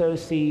you sow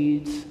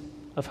seeds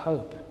of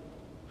hope.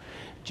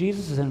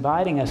 Jesus is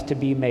inviting us to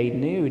be made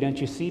new, don't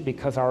you see?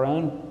 Because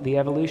the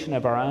evolution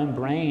of our own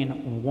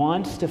brain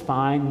wants to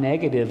find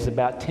negatives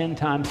about 10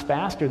 times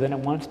faster than it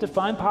wants to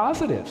find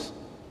positives.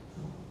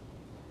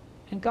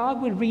 And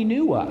God would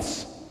renew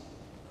us.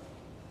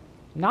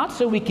 Not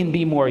so we can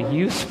be more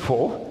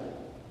useful,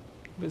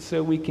 but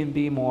so we can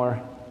be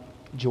more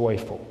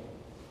joyful.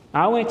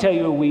 I want to tell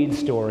you a weed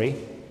story.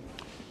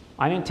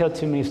 I didn't tell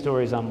too many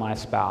stories on my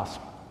spouse.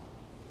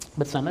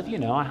 But some of you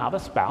know I have a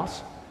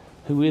spouse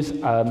who is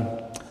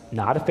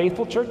not a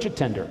faithful church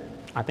attender.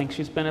 I think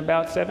she's been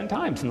about 7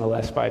 times in the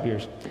last 5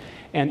 years.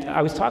 And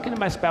I was talking to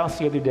my spouse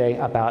the other day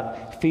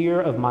about fear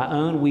of my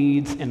own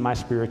weeds and my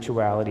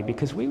spirituality,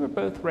 because we were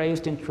both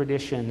raised in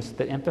traditions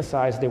that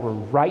emphasized there were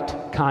right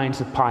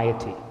kinds of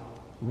piety.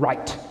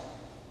 Right.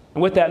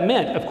 And what that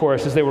meant, of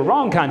course, is there were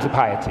wrong kinds of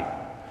piety.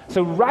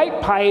 So right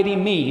piety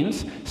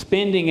means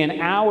spending an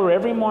hour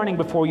every morning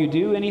before you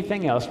do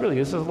anything else. Really,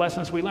 this is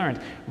lessons we learned.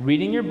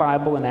 Reading your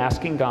Bible and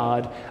asking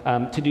God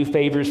to do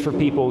favors for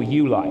people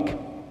you like.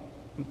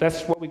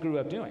 That's what we grew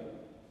up doing.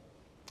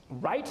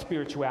 Right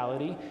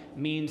spirituality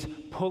means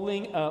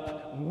pulling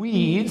up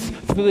weeds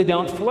so they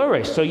don't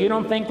flourish. So you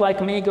don't think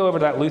like me, go over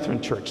to that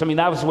Lutheran church. I mean,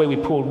 that was the way we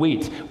pulled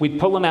weeds. We'd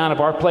pull them out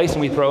of our place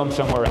and we'd throw them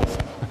somewhere else.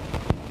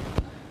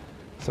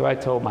 So I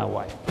told my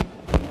wife,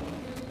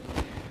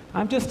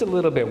 I'm just a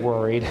little bit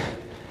worried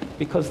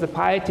because the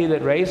piety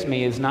that raised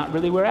me is not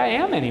really where I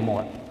am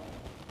anymore.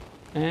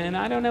 And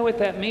I don't know what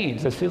that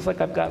means. It feels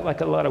like I've got like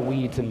a lot of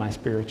weeds in my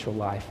spiritual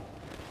life.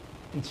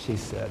 And she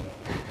said,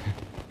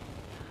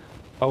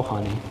 oh,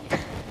 honey,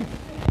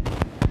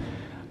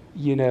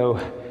 you know,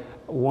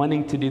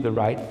 wanting to do the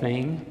right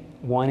thing,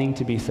 wanting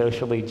to be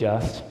socially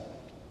just,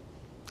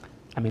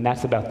 I mean,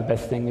 that's about the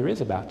best thing there is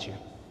about you.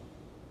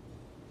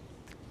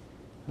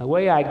 The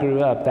way I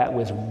grew up, that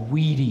was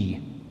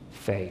weedy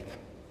faith.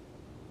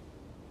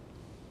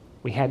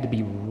 We had to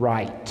be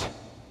right.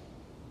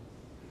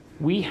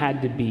 We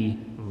had to be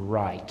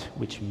right,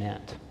 which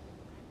meant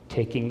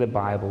taking the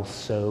Bible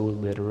so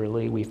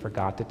literally we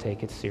forgot to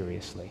take it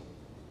seriously.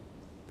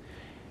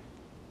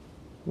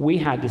 We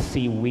had to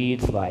see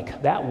weeds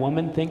like, that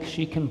woman thinks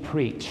she can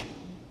preach.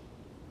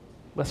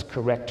 Let's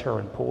correct her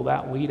and pull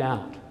that weed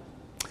out.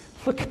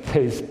 Look at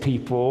those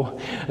people.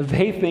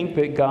 They think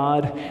that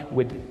God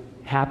would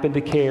happen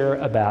to care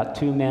about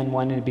 2 men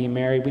wanting to be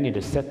married. We need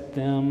to set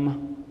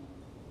them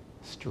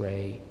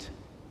straight.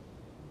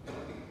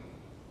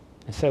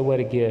 And so what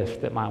a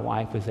gift that my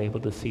wife was able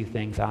to see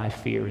things I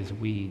fear as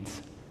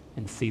weeds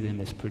and see them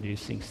as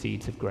producing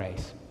seeds of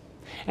grace.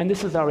 And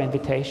this is our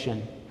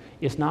invitation.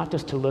 It's not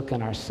just to look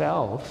in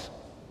ourselves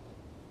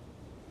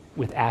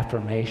with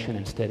affirmation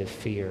instead of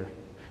fear,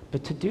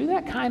 but to do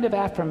that kind of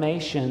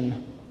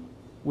affirmation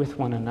with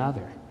one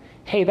another.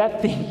 Hey,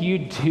 that thing you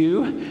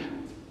do,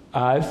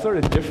 it's sort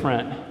of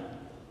different.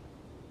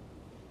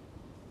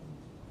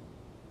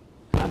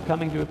 I'm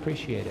coming to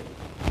appreciate it.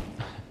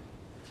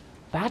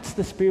 That's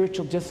the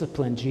spiritual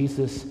discipline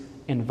Jesus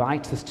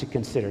invites us to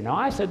consider. Now,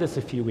 I said this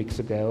a few weeks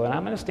ago, and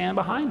I'm going to stand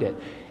behind it.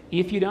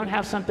 If you don't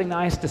have something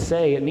nice to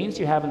say, it means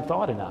you haven't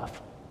thought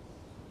enough.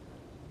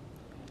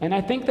 And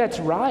I think that's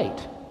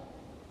right.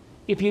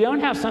 If you don't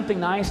have something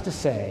nice to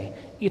say,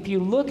 if you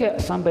look at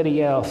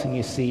somebody else and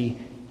you see,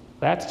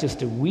 that's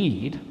just a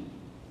weed,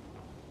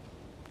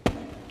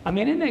 I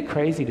mean, isn't it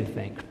crazy to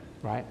think,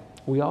 right?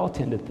 We all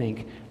tend to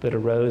think that a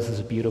rose is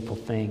a beautiful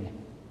thing.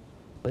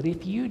 But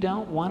if you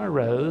don't want a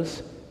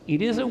rose,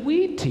 it is a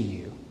weed to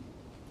you.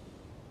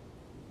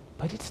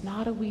 But it's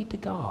not a weed to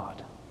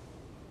God.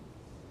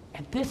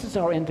 And this is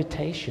our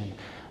invitation.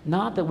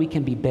 Not that we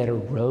can be better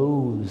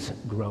rose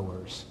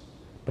growers,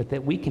 but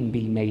that we can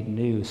be made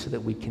new so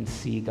that we can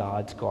see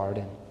God's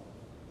garden,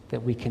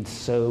 that we can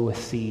sow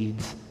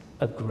seeds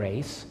of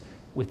grace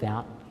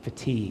without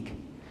fatigue,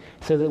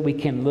 so that we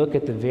can look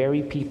at the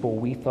very people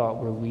we thought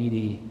were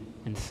weedy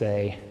and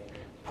say,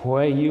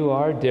 boy, you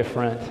are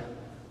different.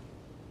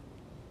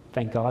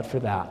 Thank God for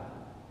that.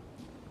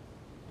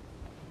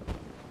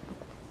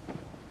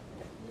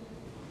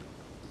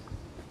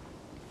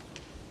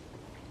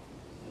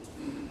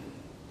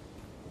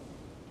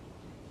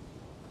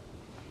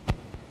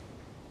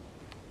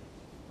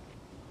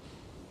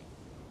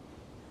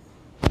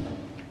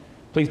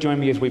 Please join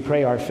me as we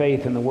pray our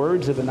faith in the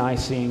words of the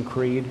Nicene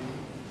Creed.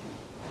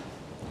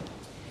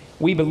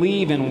 We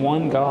believe in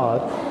one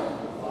God,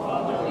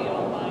 Father the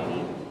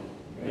Almighty,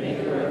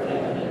 maker of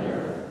heaven and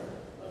earth,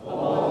 of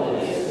all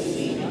that is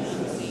seen and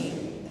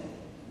unseen.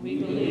 We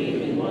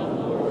believe in one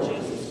Lord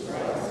Jesus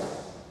Christ,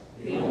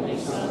 the only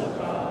Son of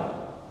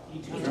God,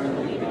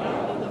 eternally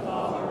God with the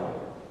Father,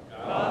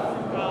 God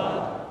from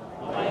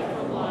God, light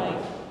from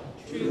light,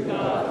 true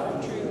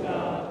God from true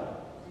God,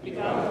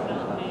 begotten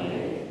not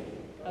made,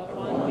 of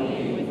one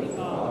being with the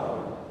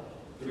Father.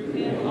 Through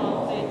him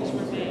all things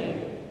were made.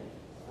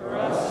 For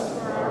us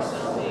and for our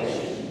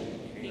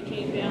salvation, he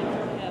came down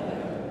from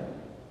heaven.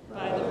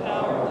 By the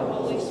power of the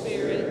Holy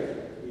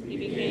Spirit, he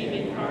became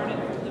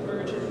incarnate from the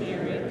Virgin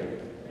Mary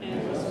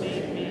and was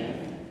made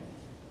man.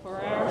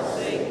 For our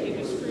sake, he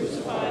was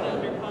crucified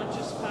under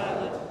Pontius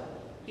Pilate.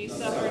 He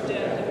suffered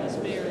death and was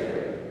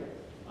buried.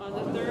 On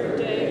the third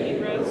day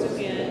he rose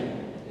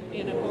again,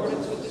 in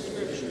accordance with the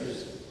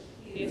Scriptures.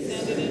 He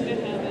ascended into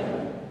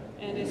heaven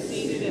and is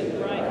seated at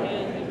the right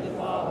hand of the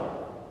Father.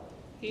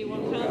 He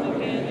will come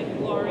again in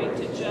glory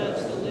to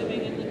judge the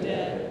living and the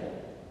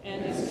dead,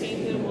 and his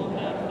kingdom will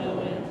have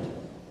no end.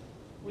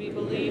 We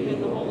believe in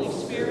the Holy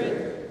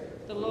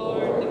Spirit, the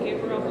Lord, the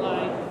giver of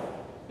life,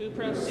 who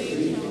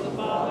proceeds from the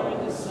Father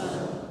and the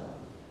Son.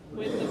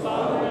 With the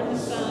Father and the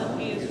Son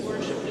he is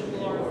worshipped and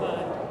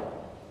glorified.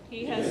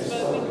 He has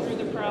spoken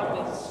through the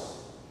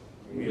prophets.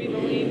 We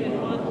believe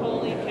in one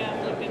holy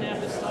Catholic and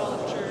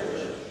Apostolic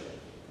Church.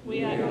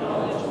 We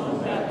acknowledge one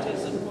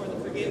baptism for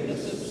the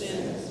forgiveness of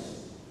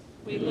sins.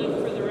 We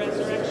look for the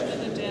resurrection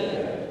of the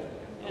dead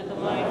and the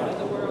life of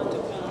the world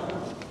to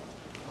come.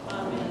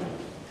 Amen.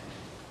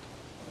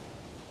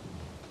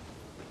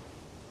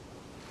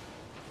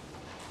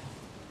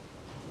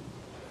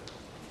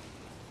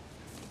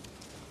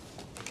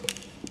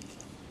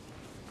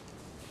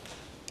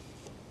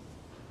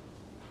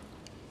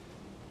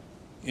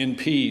 In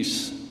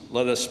peace,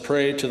 let us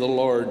pray to the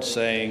Lord,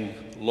 saying,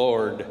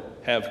 Lord,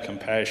 have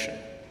compassion.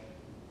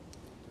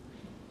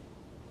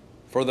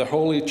 For the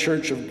holy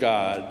church of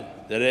God,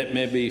 that it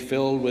may be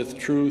filled with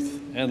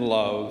truth and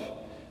love,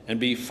 and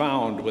be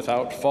found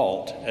without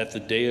fault at the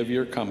day of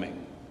your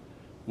coming,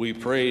 we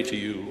pray to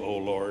you, O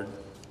Lord.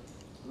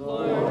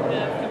 Lord,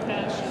 have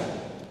compassion.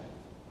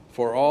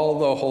 For all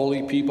the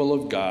holy people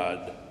of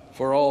God,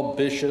 for all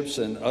bishops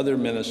and other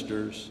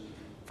ministers,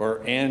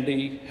 for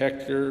Andy,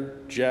 Hector,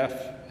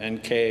 Jeff,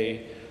 and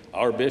Kay,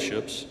 our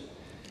bishops,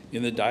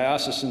 in the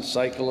diocesan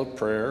cycle of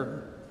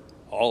prayer,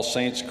 All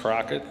Saints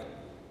Crockett,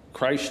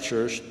 Christ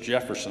Church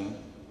Jefferson,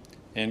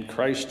 and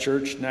Christ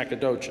Church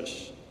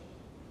Nacogdoches,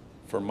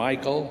 for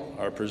Michael,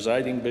 our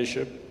presiding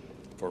bishop,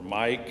 for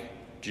Mike,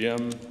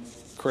 Jim,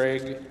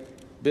 Craig,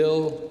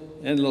 Bill,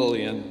 and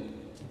Lillian,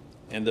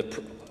 and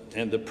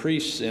the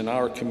priests in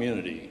our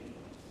community,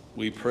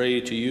 we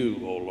pray to you,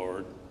 O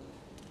Lord.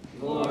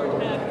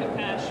 Lord, have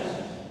compassion.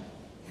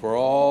 For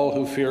all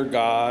who fear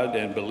God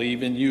and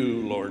believe in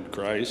you, Lord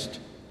Christ,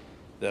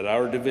 that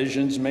our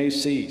divisions may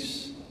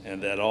cease,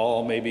 and that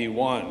all may be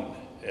one,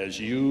 as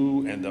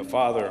you and the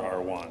Father are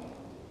one.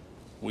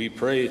 We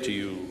pray to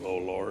you, O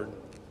Lord.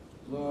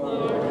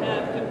 Lord,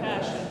 have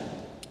compassion.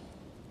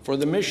 For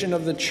the mission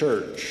of the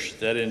church,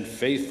 that in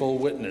faithful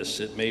witness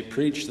it may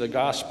preach the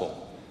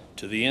gospel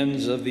to the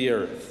ends of the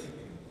earth,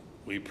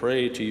 we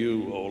pray to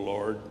you, O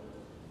Lord.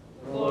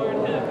 Lord,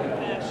 have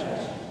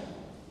compassion.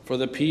 For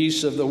the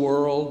peace of the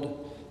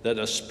world, that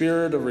a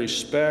spirit of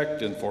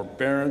respect and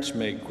forbearance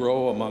may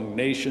grow among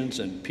nations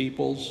and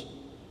peoples,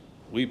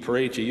 we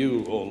pray to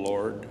you, O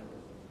Lord.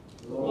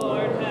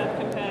 Lord, have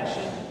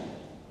compassion.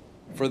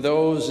 For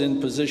those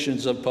in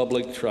positions of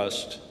public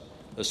trust,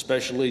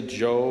 especially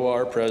Joe,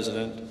 our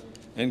president,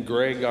 and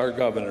Greg, our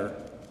governor,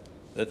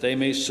 that they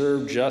may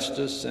serve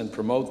justice and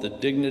promote the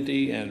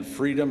dignity and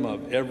freedom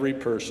of every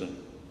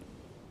person,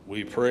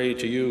 we pray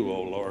to you,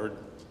 O Lord.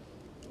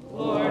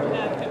 Lord,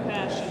 have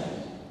compassion.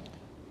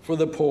 For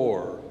the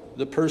poor,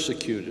 the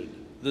persecuted,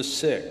 the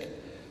sick,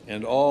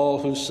 and all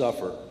who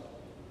suffer,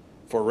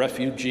 for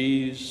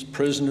refugees,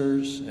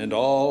 prisoners, and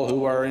all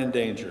who are in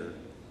danger,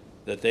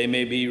 that they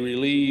may be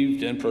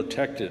relieved and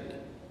protected,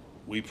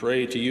 we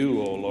pray to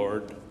you, O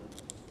Lord.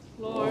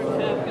 Lord,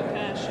 have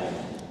compassion.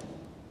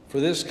 For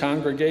this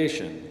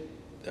congregation,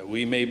 that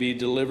we may be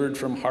delivered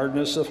from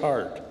hardness of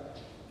heart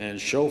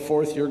and show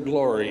forth your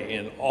glory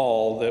in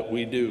all that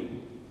we do,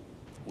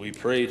 we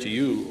pray to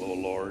you, O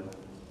Lord.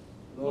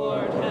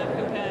 Lord, have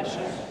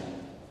compassion.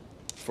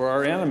 For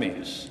our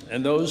enemies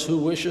and those who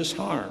wish us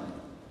harm,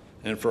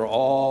 and for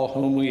all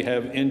whom we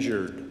have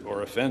injured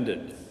or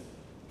offended,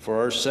 for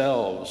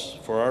ourselves,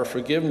 for our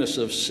forgiveness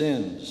of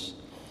sins,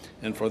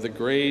 and for the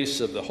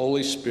grace of the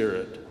Holy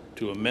Spirit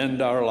to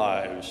amend our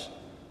lives,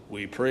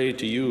 we pray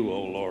to you,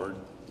 O Lord.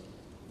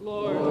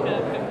 Lord,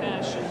 have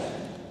compassion.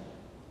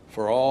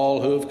 For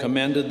all who have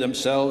commended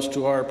themselves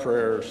to our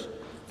prayers,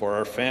 for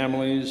our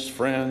families,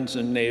 friends,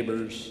 and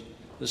neighbors,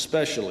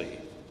 especially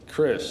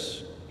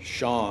Chris,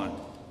 Sean,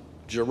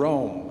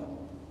 Jerome,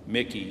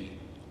 Mickey,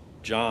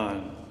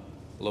 John,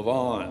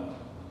 Levon,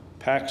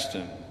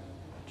 Paxton,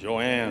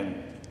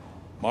 Joanne,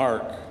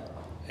 Mark,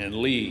 and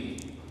Lee,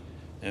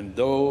 and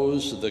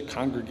those the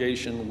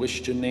congregation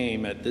wish to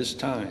name at this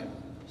time,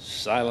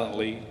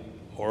 silently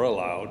or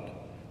aloud,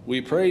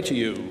 we pray to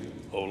you,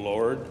 O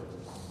Lord.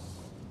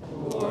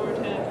 Lord,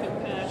 have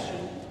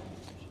compassion.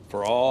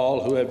 For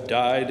all who have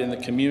died in the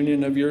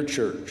communion of your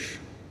church,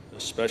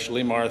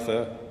 especially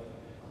Martha,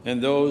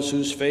 and those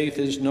whose faith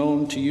is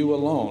known to you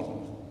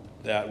alone,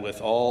 that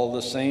with all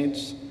the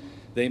saints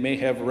they may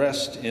have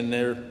rest in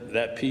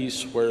that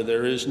peace where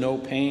there is no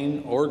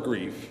pain or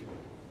grief,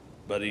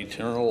 but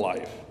eternal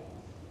life.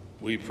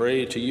 We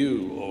pray to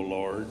you, O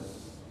Lord.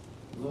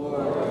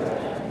 Lord,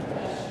 have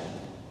compassion.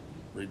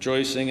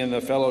 Rejoicing in the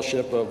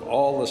fellowship of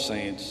all the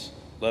saints,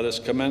 let us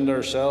commend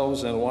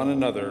ourselves and one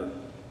another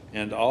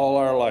and all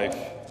our life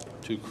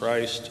to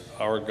Christ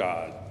our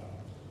God.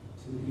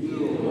 To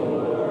you,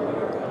 Lord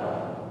our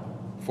God.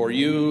 For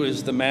you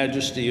is the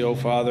majesty, O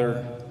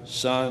Father,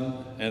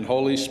 Son, and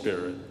Holy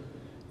Spirit.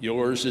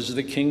 Yours is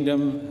the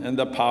kingdom and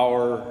the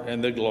power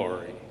and the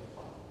glory,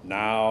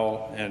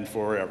 now and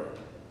forever.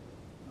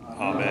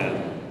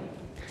 Amen.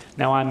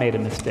 Now, I made a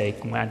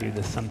mistake when I do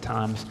this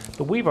sometimes,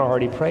 but we've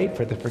already prayed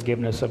for the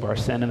forgiveness of our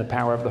sin and the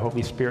power of the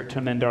Holy Spirit to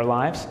amend our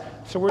lives.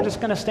 So we're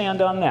just going to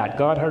stand on that.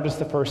 God heard us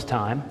the first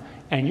time,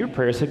 and your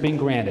prayers have been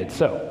granted.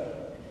 So,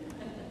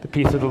 the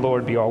peace of the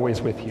Lord be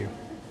always with you.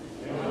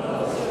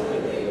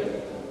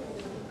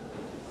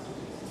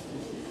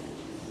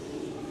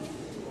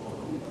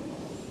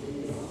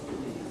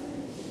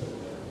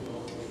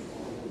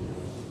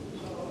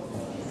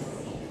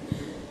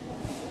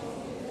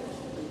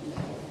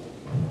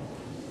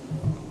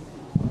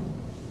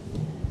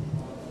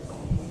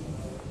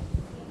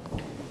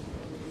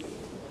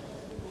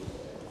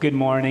 Good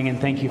morning, and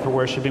thank you for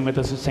worshiping with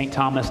us at St.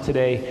 Thomas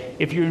today.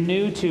 If you're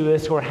new to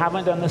us or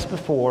haven't done this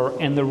before,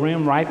 in the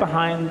room right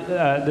behind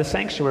the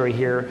sanctuary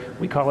here,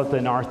 we call it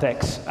the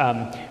narthex,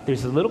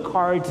 there's the little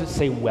cards that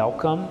say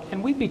welcome,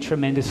 and we'd be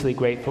tremendously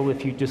grateful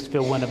if you just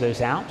fill one of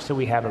those out so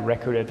we have a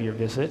record of your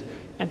visit.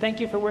 And thank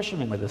you for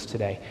worshiping with us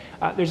today.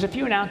 There's a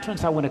few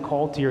announcements I want to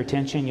call to your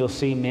attention. You'll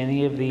see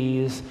many of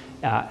these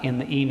in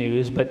the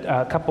e-news, but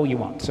a couple you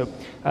won't. So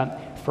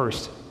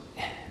first,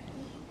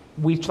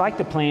 we'd like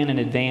to plan in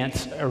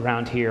advance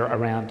around here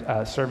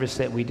around service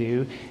that we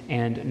do,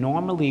 and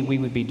normally we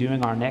would be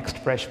doing our next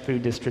fresh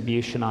food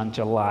distribution on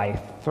July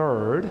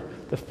 3rd,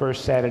 the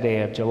first Saturday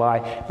of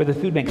July, but the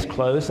food bank's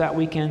closed that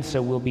weekend,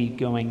 so we'll be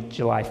going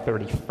July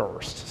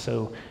 31st.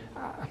 So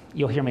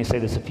you'll hear me say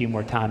this a few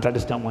more times. I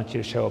just don't want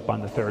you to show up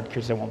on the 3rd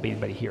because there won't be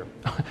anybody here.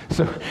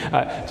 So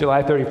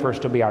July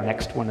 31st will be our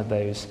next one of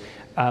those.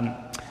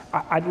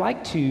 I'd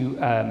like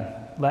to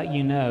let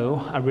you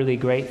know a really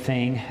great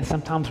thing.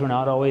 Sometimes we're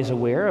not always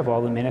aware of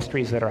all the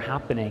ministries that are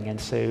happening. And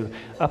so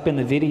up in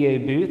the video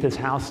booth is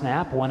Hal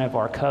Snap, one of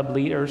our Cub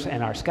leaders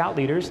and our Scout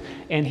leaders.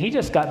 And he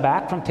just got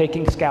back from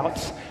taking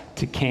Scouts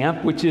to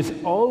camp, which is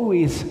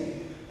always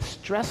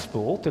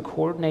stressful to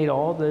coordinate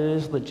all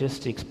those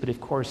logistics. But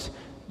of course,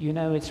 you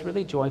know, it's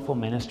really joyful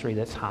ministry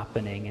that's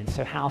happening. And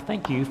so Hal,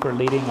 thank you for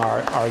leading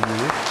our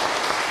youth.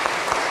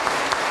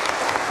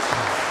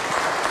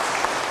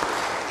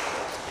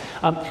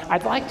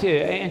 I'd like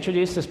to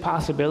introduce this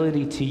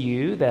possibility to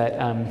you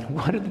that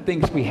one of the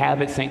things we have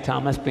at St.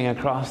 Thomas, being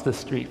across the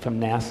street from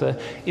NASA,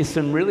 is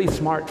some really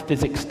smart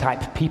physics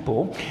type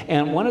people.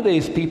 And one of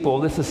these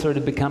people, this has sort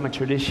of become a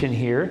tradition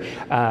here,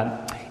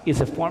 is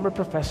a former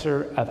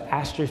professor of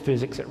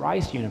astrophysics at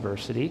Rice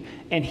University.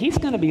 And he's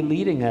going to be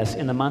leading us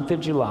in the month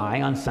of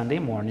July on Sunday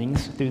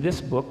mornings through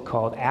this book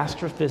called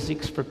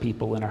Astrophysics for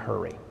People in a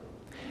Hurry.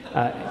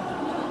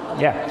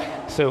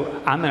 Yeah,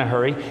 so I'm in a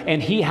hurry.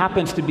 And he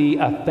happens to be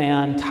a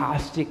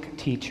fantastic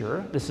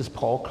teacher. This is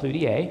Paul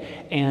Cloutier.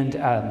 And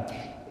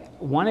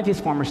one of his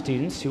former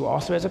students, who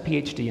also has a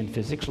PhD in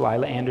physics,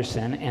 Lila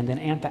Anderson, and then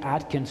Antha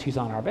Atkins, who's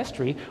on our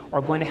vestry,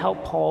 are going to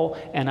help Paul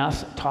and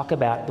us talk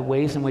about the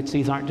ways in which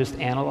these aren't just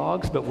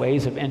analogs, but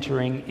ways of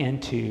entering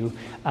into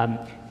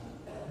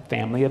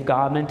family of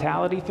God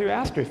mentality through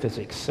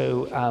astrophysics.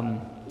 So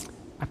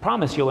I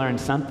promise you'll learn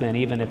something,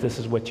 even if this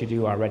is what you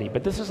do already.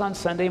 But this is on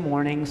Sunday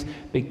mornings,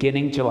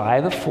 beginning July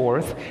the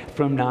 4th,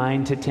 from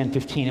 9 to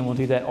 10:15, and we'll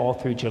do that all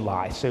through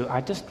July. So I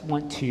just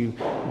want to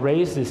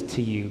raise this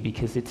to you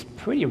because it's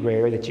pretty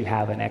rare that you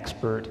have an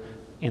expert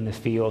in the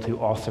field who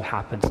also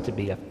happens to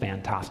be a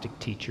fantastic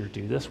teacher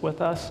do this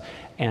with us.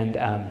 And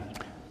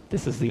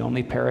this is the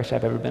only parish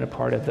I've ever been a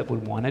part of that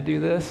would want to do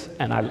this,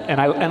 and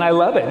I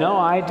love it. No,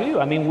 I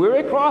do. I mean, we're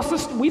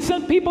across we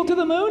sent people to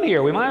the moon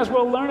here. We might as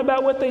well learn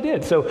about what they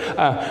did. So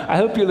I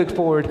hope you look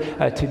forward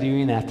to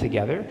doing that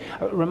together.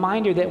 A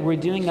reminder that we're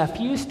doing a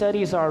few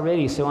studies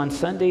already. So on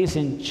Sundays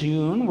in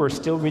June, we're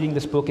still reading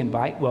this book,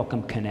 Invite,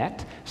 Welcome,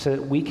 Connect, so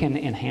that we can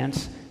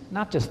enhance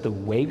not just the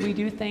way we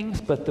do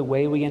things, but the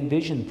way we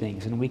envision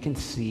things. And we can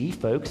see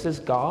folks as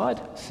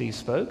God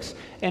sees folks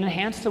and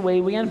enhance the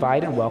way we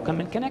invite and welcome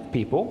and connect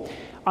people.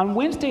 On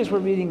Wednesdays, we're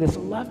reading this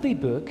lovely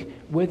book,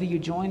 whether you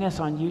join us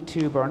on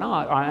YouTube or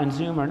not, on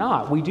Zoom or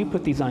not. We do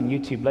put these on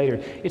YouTube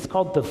later. It's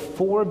called The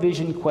 4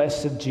 Vision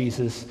Quests of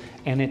Jesus,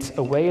 and it's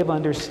a way of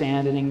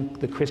understanding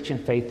the Christian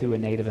faith through a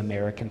Native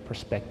American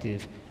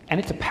perspective. And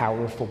it's a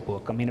powerful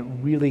book. I mean, it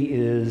really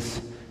is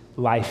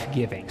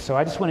life-giving. So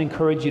I just want to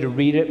encourage you to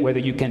read it, whether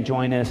you can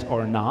join us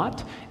or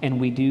not. And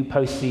we do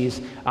post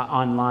these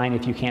online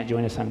if you can't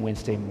join us on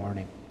Wednesday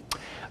morning.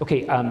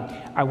 Okay,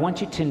 I want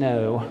you to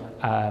know,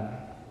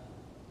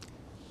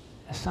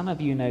 some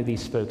of you know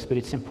these folks, but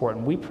it's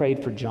important. We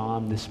prayed for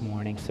John this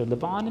morning. So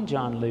Levon and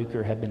John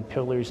Luker have been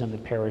pillars in the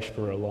parish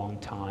for a long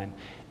time.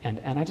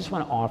 And I just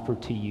want to offer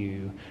to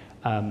you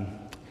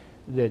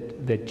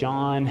that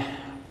John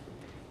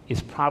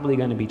is probably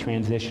going to be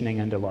transitioning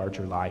into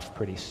larger life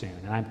pretty soon.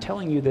 And I'm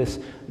telling you this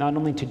not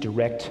only to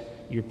direct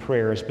your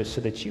prayers, but so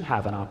that you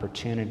have an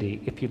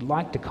opportunity, if you'd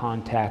like to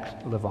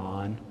contact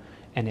Levon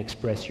and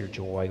express your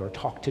joy, or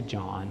talk to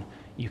John,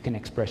 you can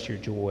express your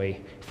joy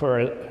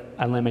for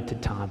a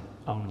limited time.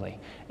 only.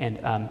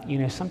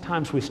 And,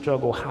 sometimes we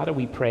struggle, how do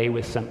we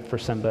pray for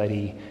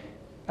somebody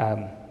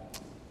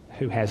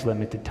who has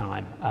limited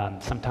time?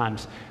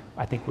 Sometimes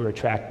I think we're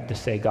attracted to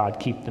say, God,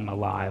 keep them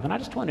alive. And I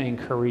just want to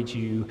encourage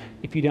you,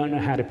 if you don't know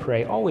how to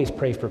pray, always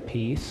pray for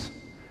peace,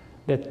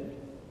 that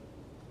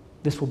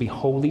this will be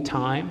holy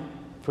time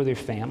for their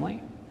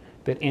family,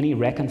 that any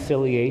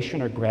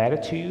reconciliation or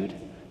gratitude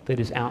that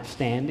is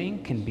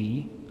outstanding can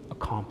be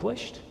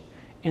accomplished,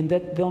 and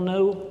that they'll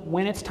know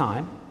when it's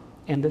time,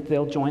 and that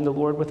they'll join the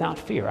Lord without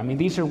fear. I mean,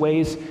 these are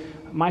ways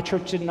my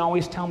church didn't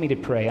always tell me to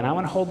pray, and I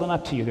want to hold them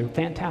up to you. They're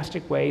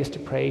fantastic ways to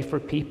pray for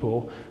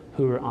people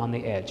who are on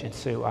the edge. And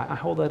so I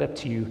hold that up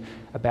to you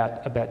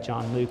about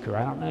John Luker.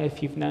 I don't know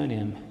if you've known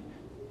him.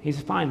 He's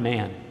a fine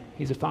man.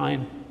 He's a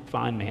fine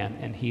man,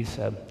 and he's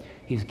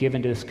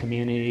given to this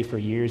community for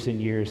years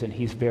and years, and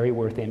he's very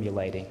worth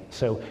emulating.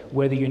 So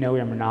whether you know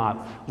him or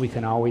not, we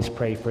can always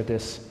pray for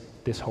this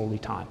holy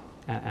time,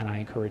 and I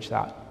encourage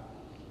that.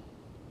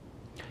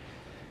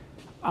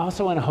 I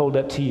also want to hold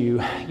up to you,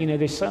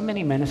 there's so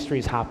many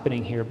ministries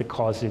happening here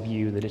because of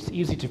you that it's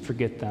easy to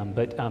forget them,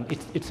 but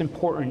it's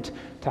important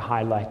to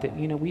highlight that,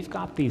 we've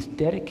got these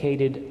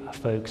dedicated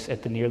folks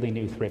at the Nearly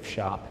New Thrift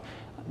Shop.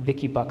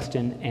 Vicki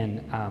Buxton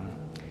and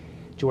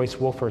Joyce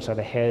Wolfers are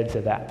the heads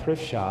of that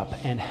thrift shop,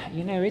 and,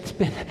 it's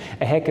been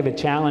a heck of a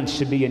challenge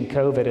to be in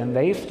COVID, and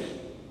they've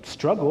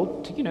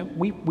struggled to,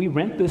 we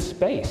rent this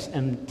space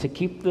and to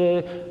keep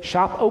the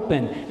shop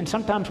open. And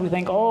sometimes we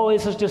think,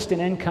 this is just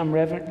an income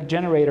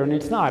generator, and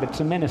it's not.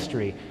 It's a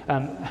ministry.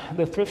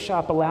 The thrift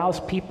shop allows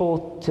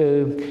people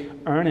to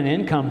earn an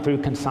income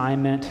through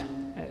consignment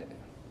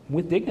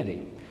with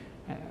dignity.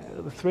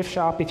 The thrift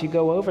shop, if you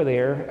go over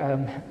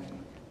there,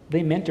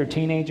 they mentor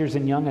teenagers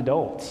and young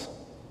adults.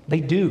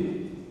 They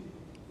do.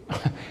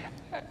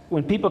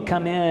 When people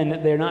come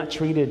in, they're not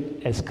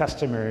treated as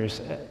customers.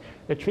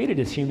 They're treated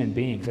as human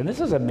beings, and this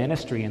is a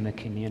ministry in the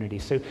community.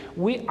 So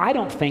I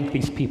don't thank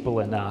these people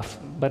enough,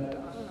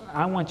 but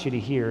I want you to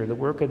hear the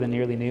work of the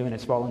Nearly New and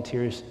its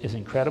volunteers is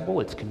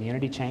incredible. It's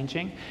community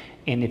changing,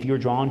 and if you're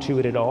drawn to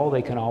it at all,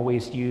 they can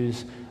always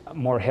use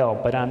more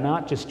help. But I'm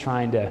not just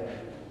trying to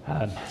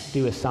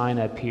do a sign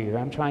up here.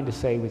 I'm trying to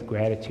say with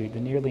gratitude,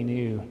 the Nearly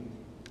New,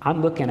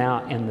 I'm looking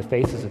out in the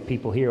faces of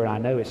people here, and I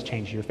know it's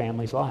changed your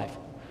family's life,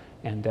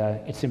 and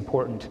it's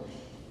important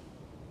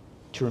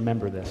to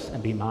remember this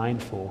and be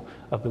mindful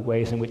of the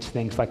ways in which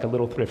things like a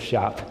little thrift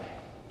shop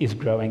is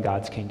growing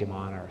God's kingdom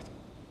on earth.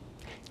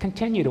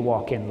 Continue to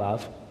walk in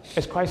love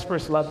as Christ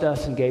first loved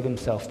us and gave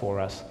himself for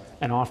us,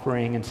 an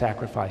offering and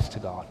sacrifice to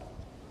God.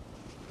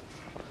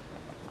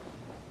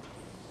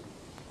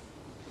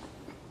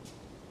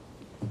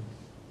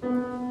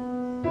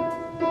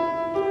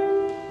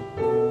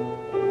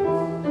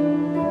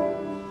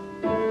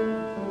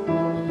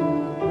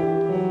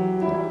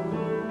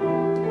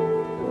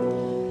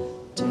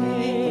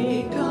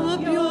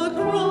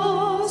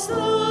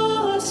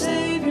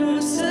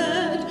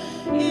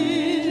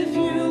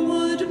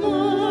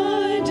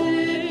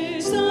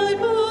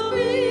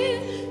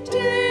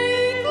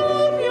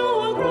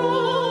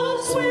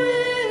 Sweet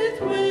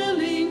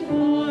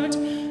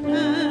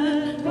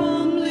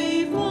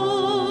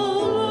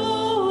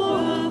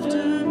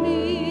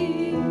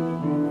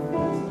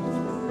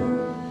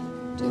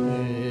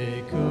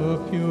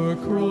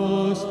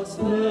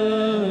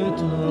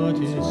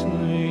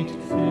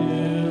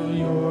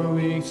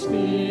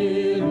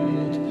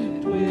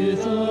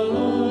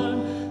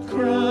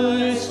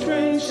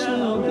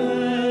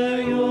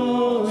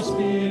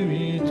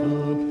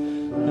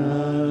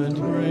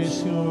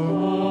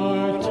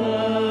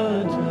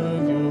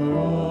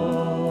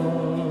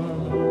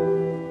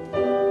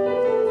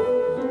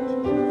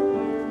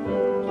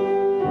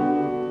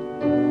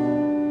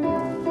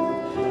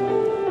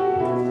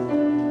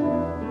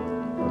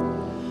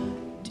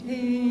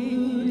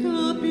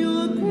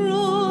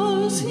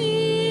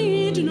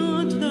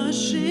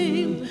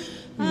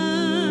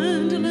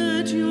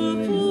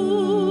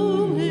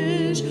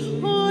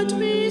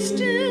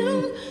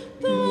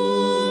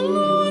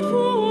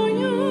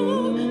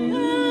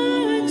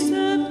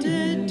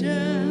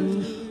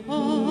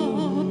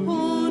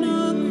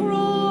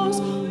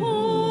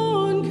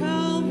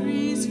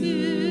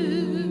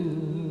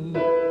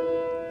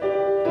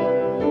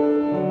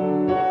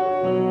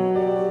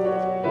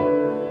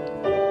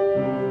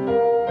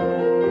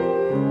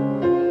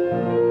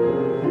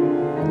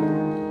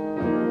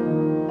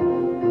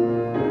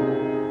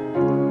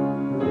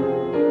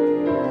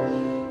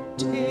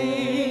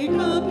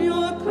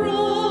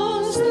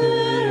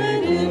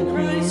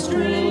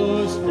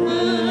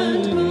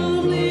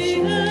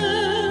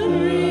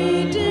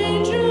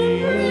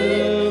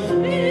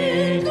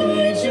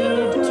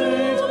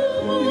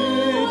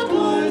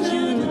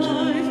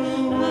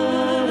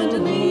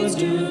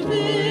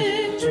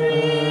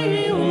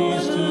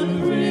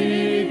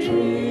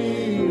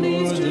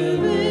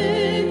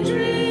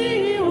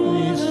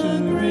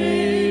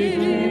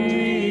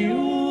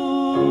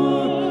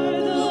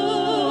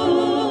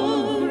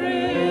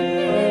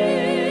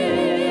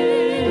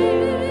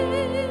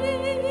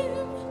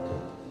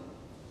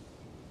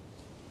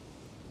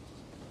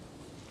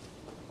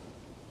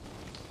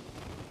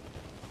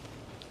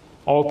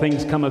All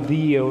things come of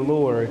thee, O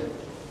Lord.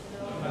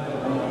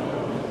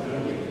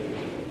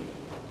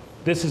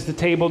 This is the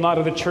table not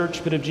of the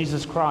church, but of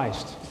Jesus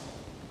Christ.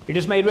 It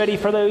is made ready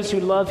for those who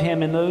love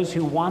him and those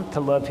who want to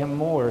love him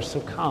more. So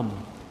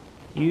come,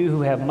 you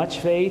who have much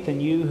faith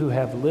and you who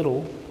have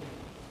little,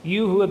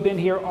 you who have been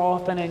here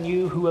often and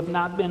you who have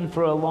not been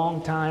for a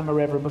long time or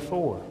ever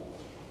before,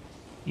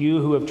 you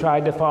who have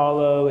tried to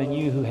follow and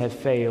you who have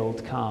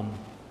failed, come.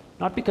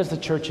 Not because the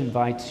church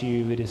invites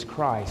you, it is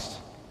Christ,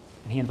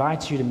 and he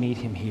invites you to meet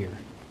him here.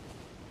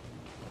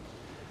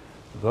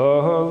 The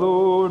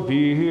Lord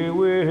be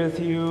with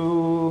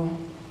you.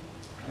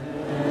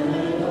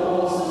 And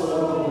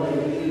also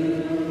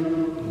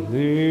with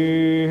you.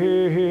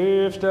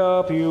 Lift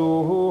up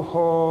your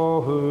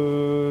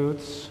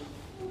hearts.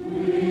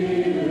 We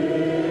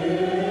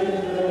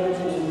lift them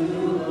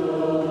to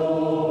the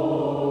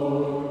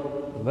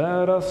Lord.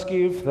 Let us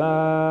give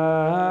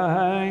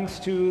thanks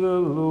to the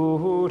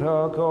Lord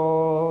our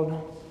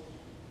God.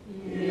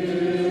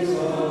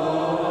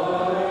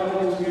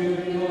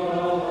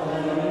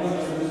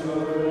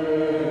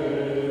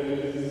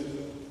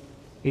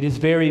 It is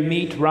very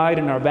meet, right,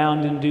 and our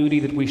bounden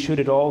duty that we should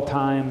at all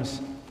times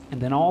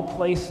and in all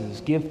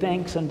places give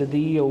thanks unto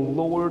thee, O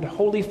Lord,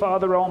 Holy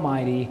Father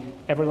Almighty,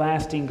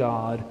 everlasting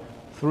God,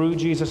 through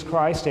Jesus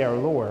Christ our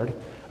Lord,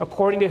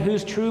 according to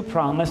whose true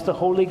promise the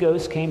Holy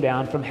Ghost came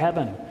down from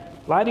heaven,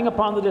 lighting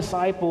upon the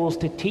disciples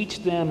to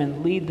teach them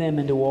and lead them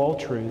into all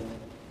truth,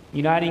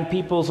 uniting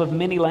peoples of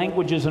many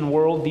languages and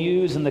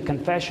worldviews in the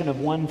confession of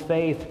one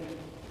faith,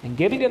 and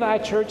giving to thy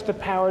church the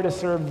power to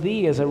serve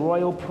thee as a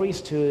royal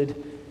priesthood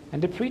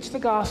and to preach the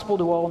gospel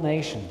to all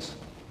nations.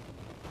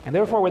 And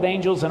therefore with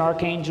angels and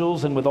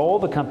archangels and with all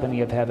the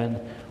company of heaven,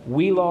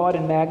 we laud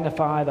and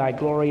magnify thy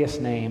glorious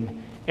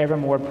name,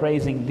 evermore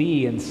praising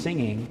thee and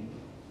singing,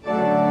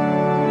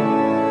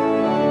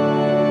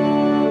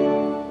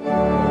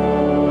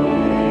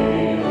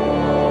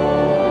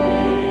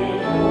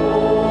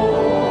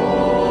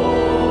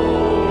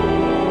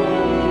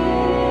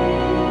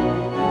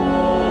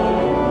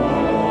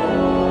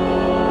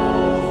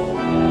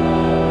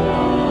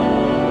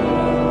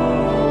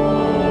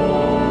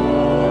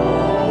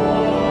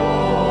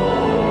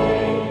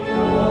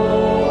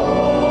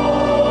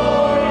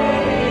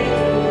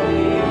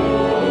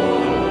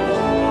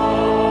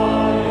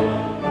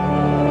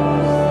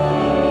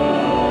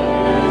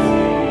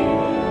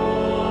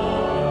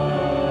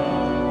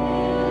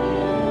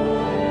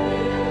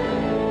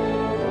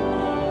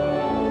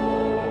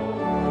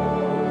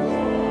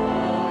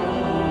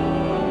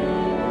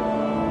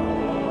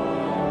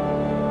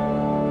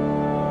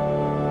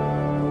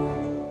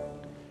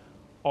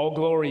 All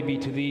glory be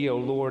to thee, O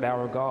Lord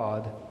our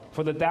God,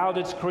 for that thou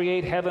didst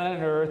create heaven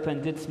and earth,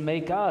 and didst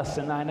make us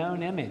in thine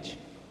own image.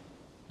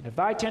 And of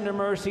thy tender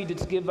mercy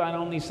didst give thine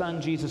only Son,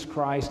 Jesus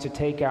Christ, to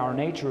take our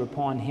nature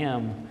upon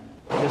him,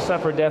 and to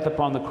suffer death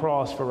upon the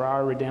cross for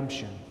our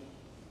redemption.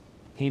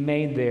 He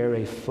made there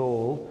a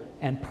full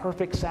and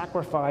perfect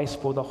sacrifice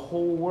for the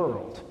whole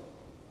world,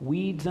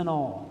 weeds and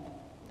all,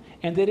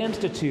 and did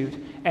institute,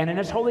 and in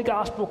his holy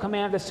gospel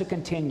command us to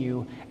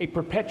continue, a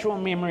perpetual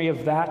memory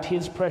of that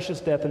his precious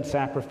death and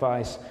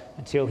sacrifice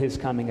until his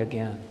coming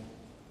again.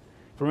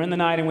 For in the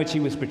night in which he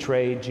was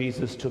betrayed,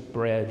 Jesus took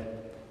bread,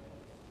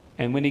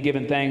 and when he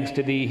given thanks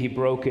to thee, he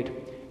broke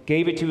it,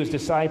 gave it to his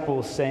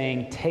disciples,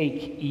 saying,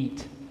 Take,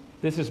 eat.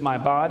 This is my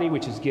body,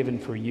 which is given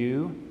for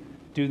you.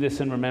 Do this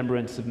in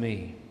remembrance of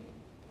me.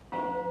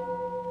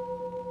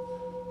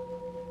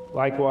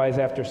 Likewise,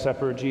 after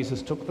supper,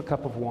 Jesus took the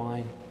cup of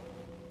wine,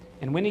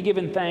 and when he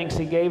given thanks,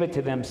 he gave it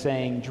to them,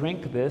 saying,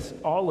 Drink this,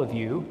 all of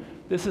you.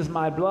 This is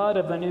my blood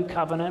of the new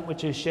covenant,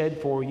 which is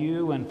shed for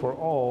you and for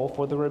all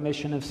for the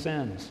remission of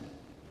sins.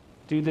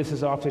 Do this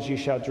as oft as you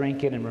shall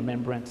drink it in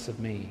remembrance of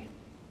me.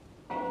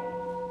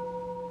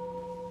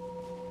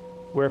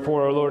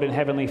 Wherefore, O Lord and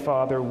Heavenly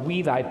Father,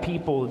 we thy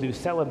people do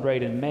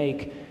celebrate and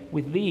make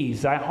with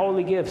these thy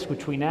holy gifts,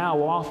 which we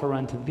now offer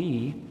unto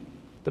thee,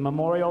 the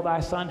memorial thy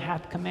Son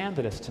hath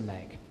commanded us to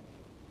make,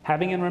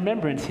 having in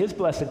remembrance his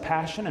blessed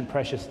passion and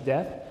precious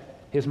death,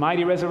 his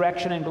mighty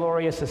resurrection and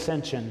glorious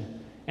ascension,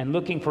 and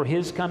looking for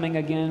his coming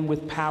again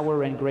with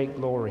power and great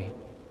glory.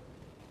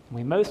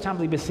 We most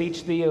humbly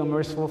beseech thee, O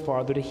merciful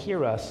Father, to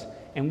hear us,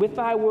 and with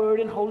thy word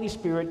and Holy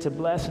Spirit to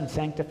bless and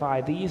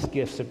sanctify these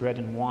gifts of bread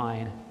and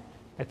wine,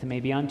 that they may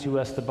be unto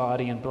us the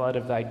body and blood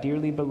of thy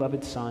dearly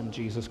beloved Son,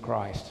 Jesus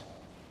Christ.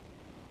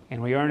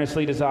 And we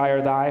earnestly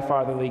desire thy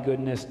fatherly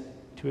goodness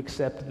to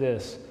accept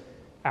this,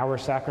 our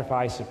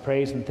sacrifice of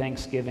praise and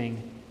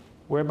thanksgiving,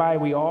 whereby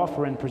we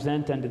offer and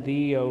present unto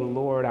thee, O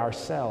Lord,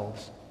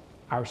 ourselves,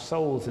 our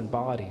souls and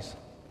bodies.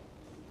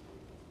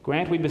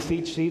 Grant, we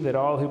beseech thee, that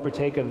all who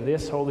partake of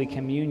this holy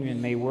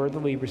communion may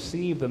worthily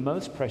receive the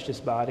most precious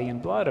body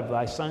and blood of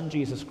thy Son,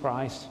 Jesus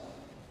Christ,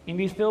 and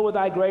be filled with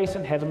thy grace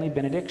and heavenly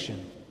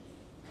benediction.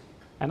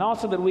 And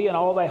also that we and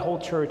all thy whole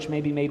church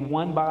may be made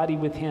one body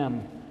with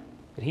him,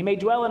 that he may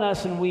dwell in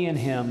us and we in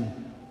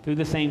him, through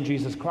the same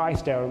Jesus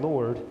Christ our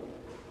Lord,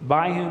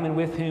 by whom and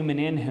with whom and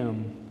in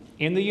whom,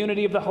 In the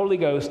unity of the Holy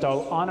Ghost,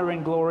 all honor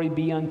and glory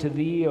be unto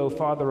thee, O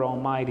Father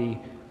Almighty,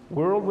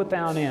 world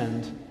without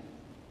end.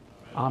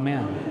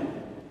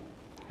 Amen.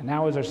 And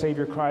now as our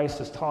Savior Christ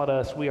has taught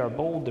us, we are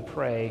bold to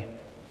pray,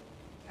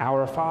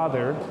 Our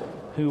Father,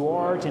 who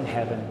art in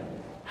heaven,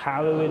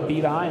 hallowed be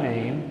thy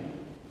name.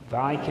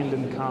 Thy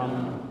kingdom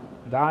come,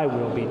 thy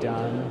will be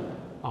done,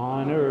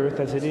 on earth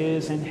as it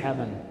is in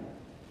heaven.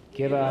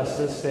 Give us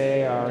this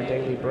day our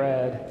daily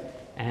bread,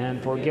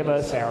 and forgive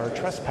us our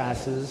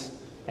trespasses,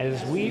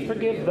 as we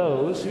forgive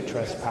those who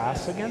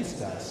trespass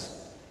against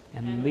us.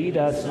 And lead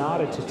us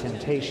not into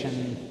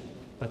temptation,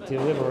 but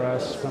deliver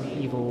us from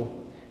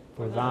evil.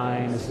 For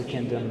thine is the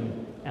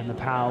kingdom, and the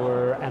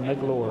power, and the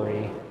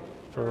glory,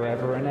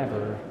 forever and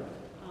ever.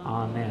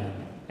 Amen.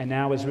 And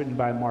now, as written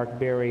by Mark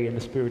Berry in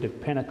the spirit of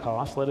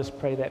Pentecost, let us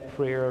pray that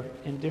prayer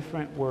in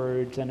different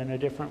words and in a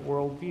different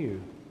worldview.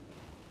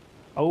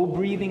 O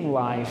breathing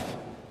life,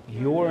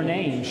 your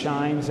name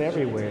shines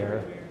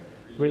everywhere.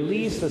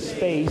 Release the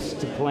space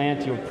to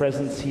plant your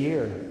presence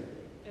here.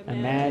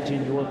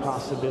 Imagine your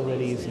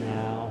possibilities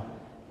now.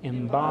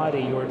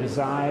 Embody your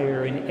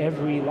desire in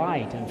every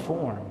light and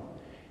form.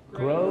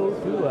 Grow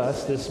through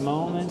us this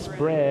moment's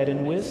bread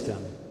and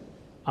wisdom.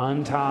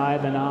 Untie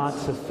the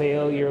knots of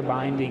failure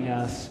binding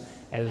us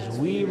as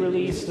we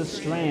release the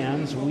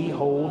strands we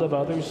hold of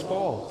others'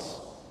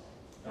 faults.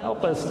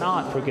 Help us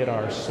not forget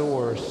our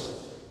source,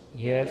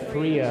 yet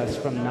free us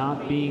from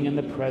not being in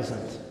the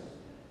present.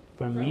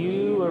 From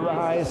you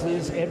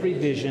arises every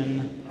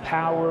vision,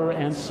 power,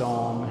 and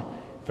song,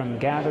 from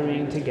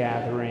gathering to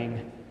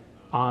gathering.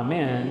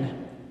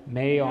 Amen.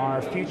 May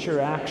our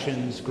future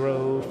actions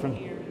grow from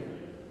here.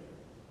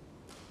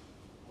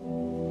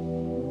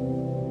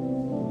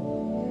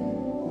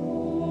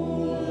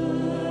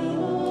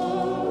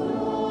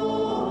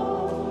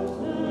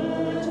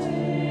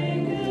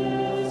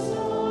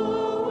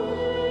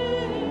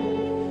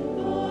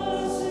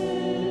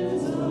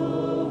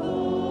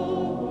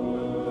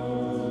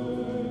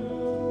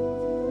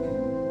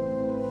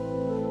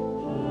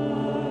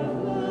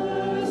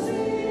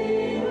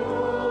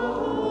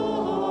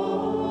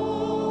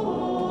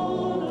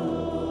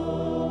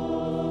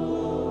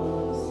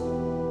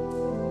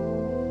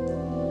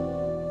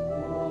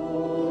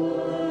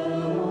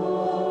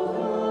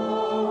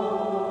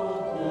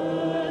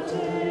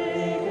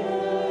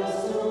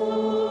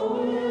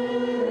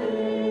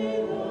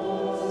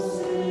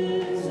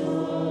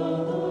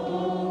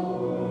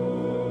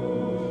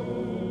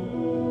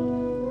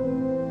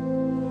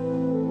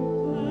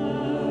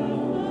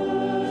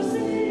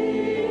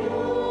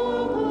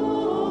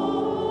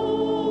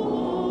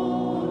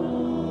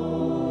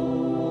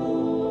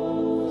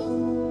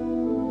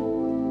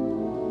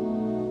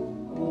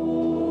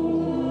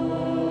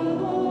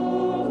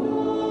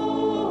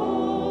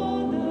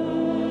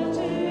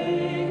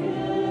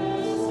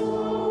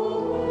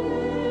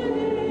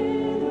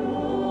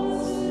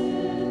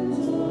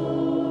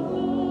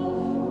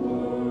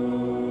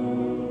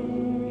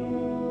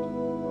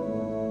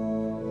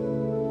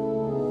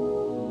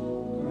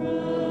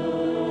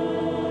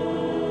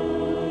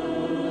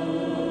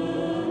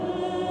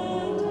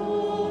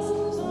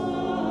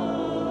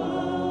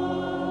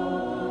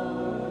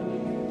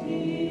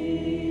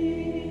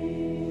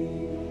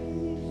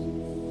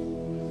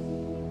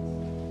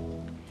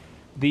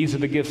 These are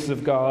the gifts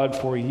of God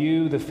for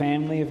you, the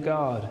family of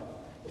God.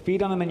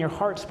 Feed on them in your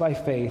hearts by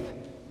faith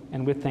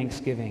and with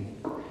thanksgiving.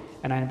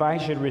 And I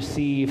invite you to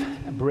receive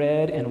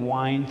bread and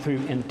wine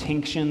through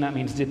intinction, that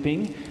means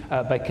dipping,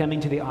 by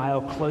coming to the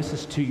aisle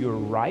closest to your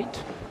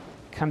right.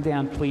 Come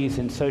down, please,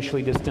 in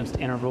socially distanced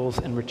intervals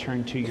and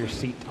return to your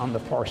seat on the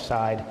far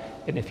side.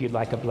 And if you'd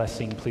like a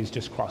blessing, please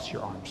just cross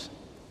your arms.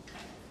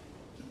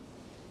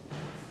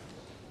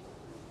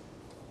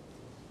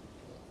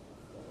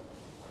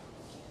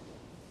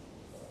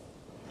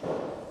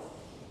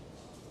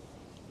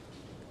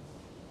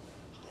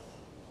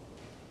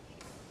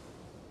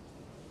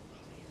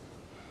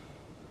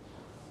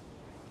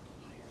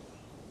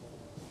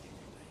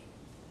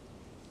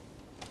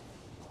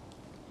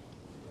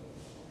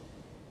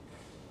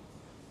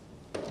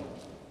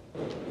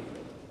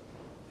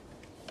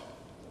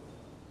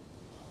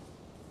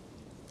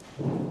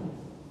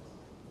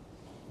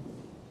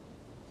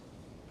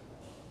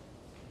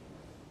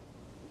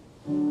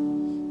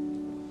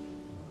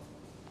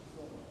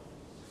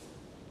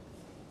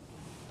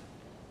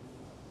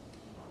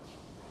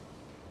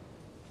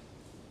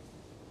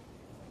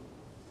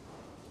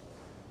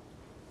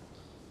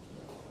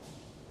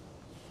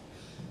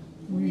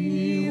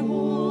 We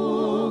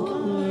walk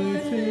by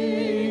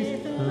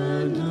faith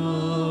and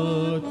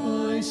not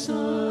by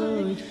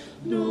sight.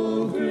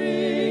 No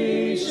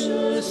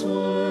gracious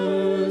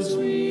words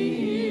we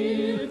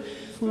hear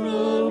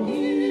from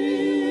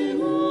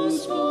Him who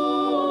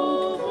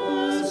spoke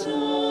as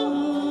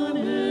none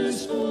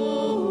has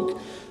spoke,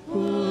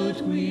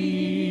 but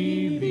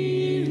we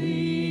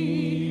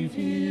believe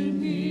Him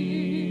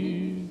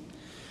here.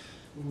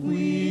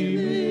 We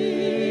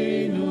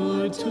may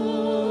not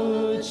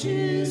touch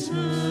His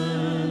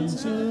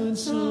hands and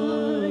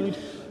side,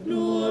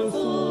 nor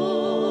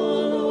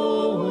follow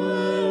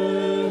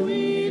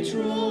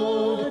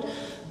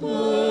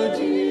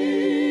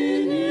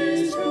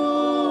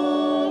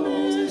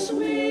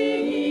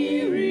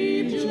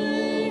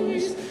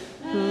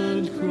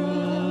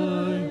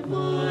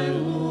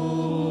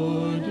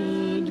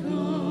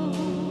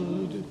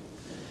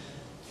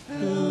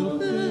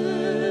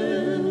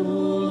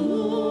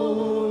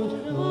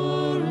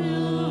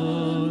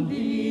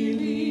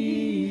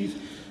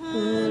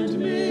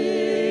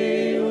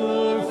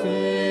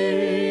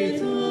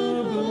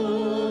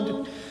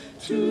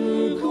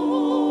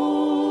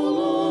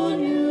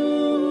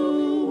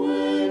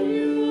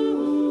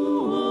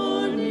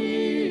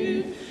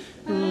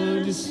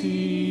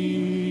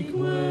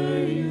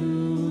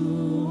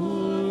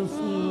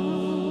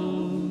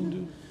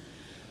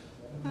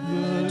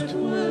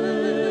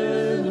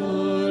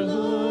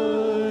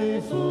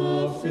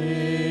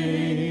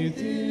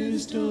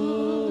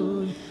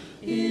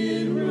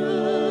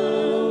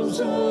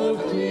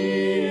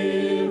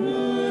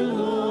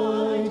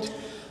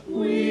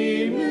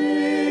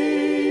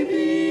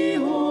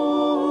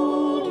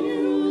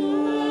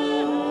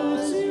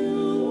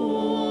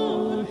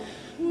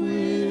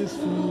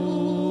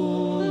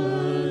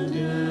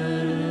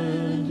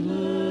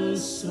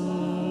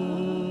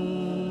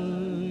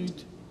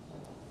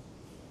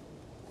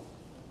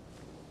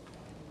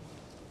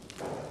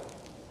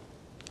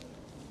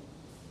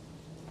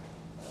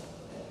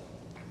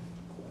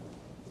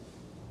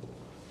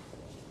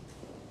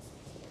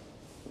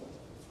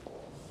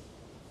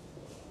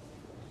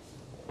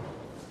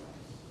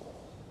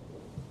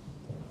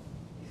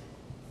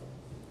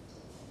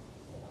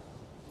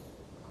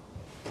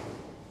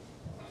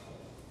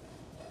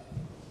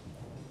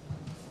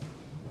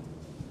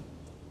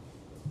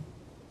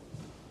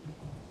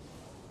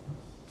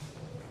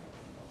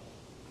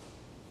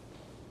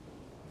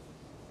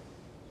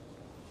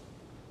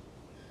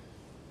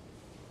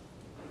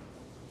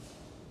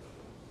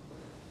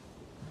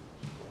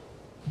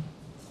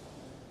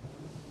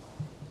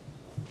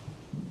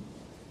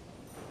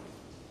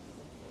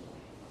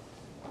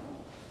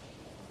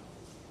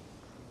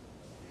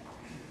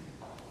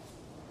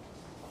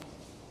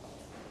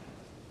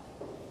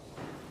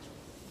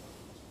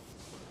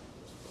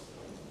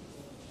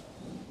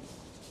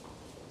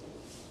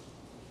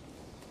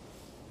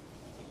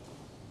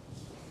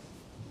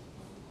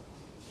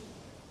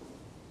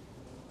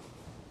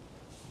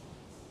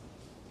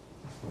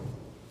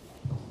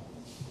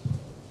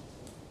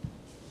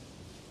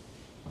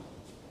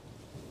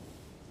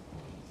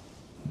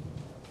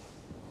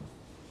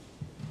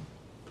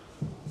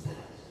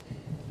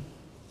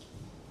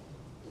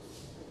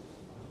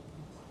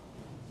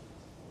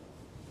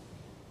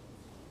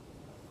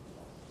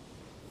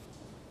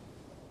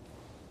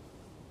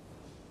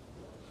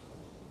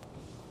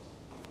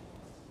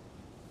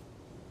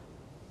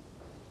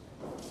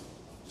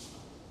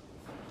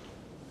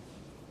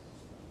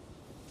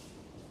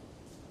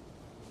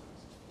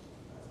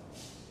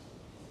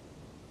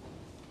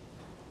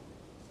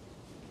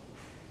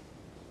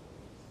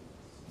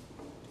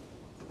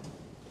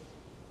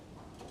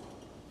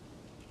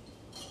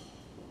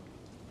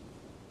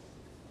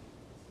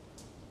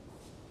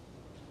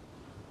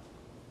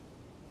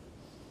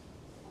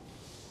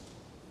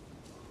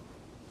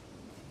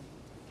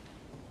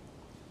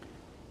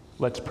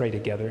Let's pray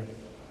together.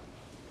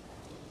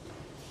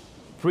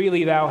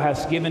 Freely thou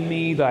hast given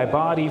me thy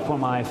body for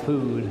my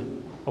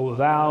food. O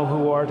thou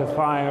who art a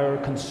fire,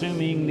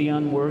 consuming the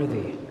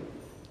unworthy,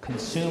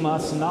 consume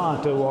us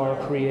not, O our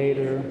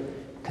Creator.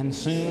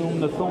 Consume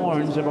the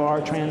thorns of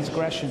our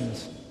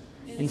transgressions.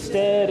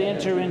 Instead,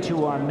 enter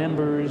into our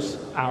members,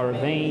 our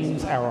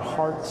veins, our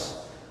hearts.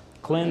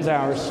 Cleanse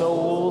our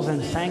souls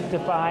and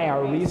sanctify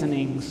our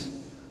reasonings.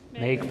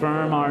 Make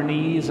firm our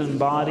knees and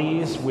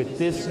bodies with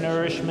this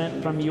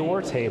nourishment from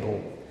your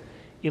table.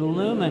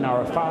 Illumine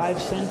our five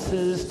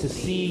senses to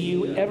see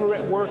you ever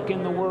at work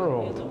in the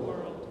world.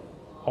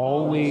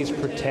 Always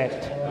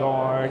protect,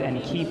 guard,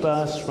 and keep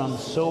us from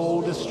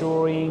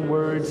soul-destroying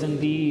words and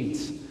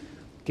deeds.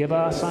 Give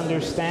us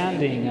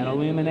understanding and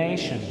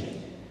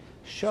illumination.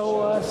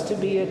 Show us to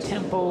be a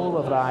temple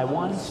of thy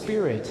one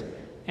Spirit,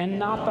 and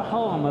not the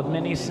home of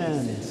many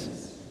sins.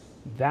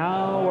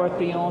 Thou art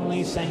the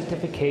only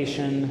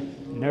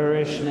sanctification,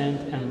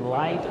 nourishment, and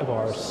light of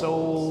our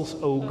souls,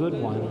 O Good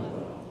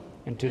One.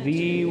 And to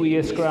thee we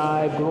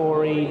ascribe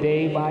glory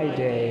day by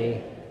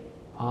day.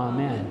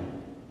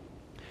 Amen.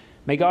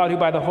 May God, who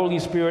by the Holy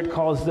Spirit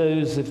calls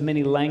those of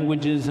many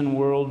languages and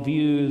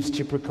worldviews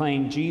to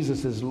proclaim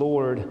Jesus as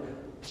Lord,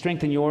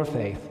 strengthen your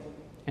faith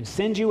and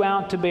send you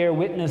out to bear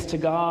witness to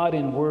God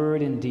in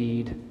word and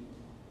deed.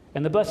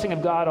 And the blessing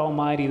of God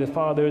Almighty, the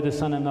Father, the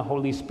Son, and the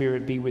Holy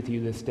Spirit be with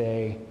you this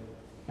day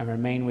and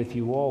remain with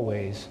you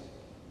always.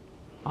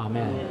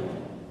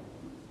 Amen.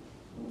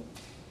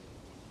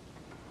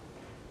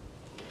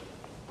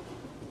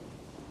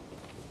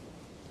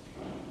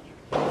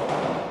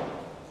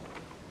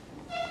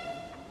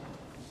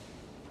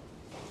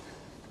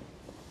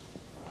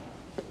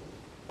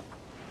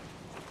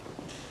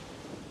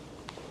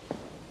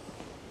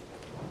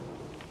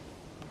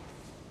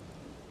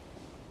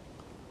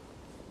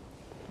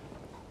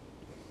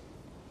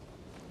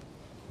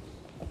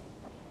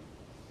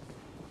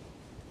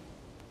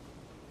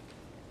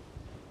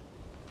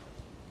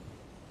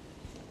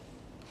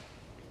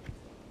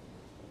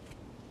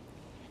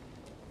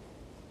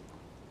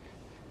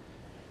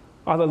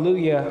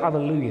 Alleluia,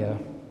 alleluia.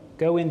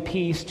 Go in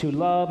peace to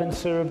love and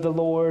serve the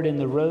Lord in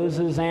the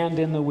roses and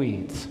in the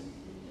weeds.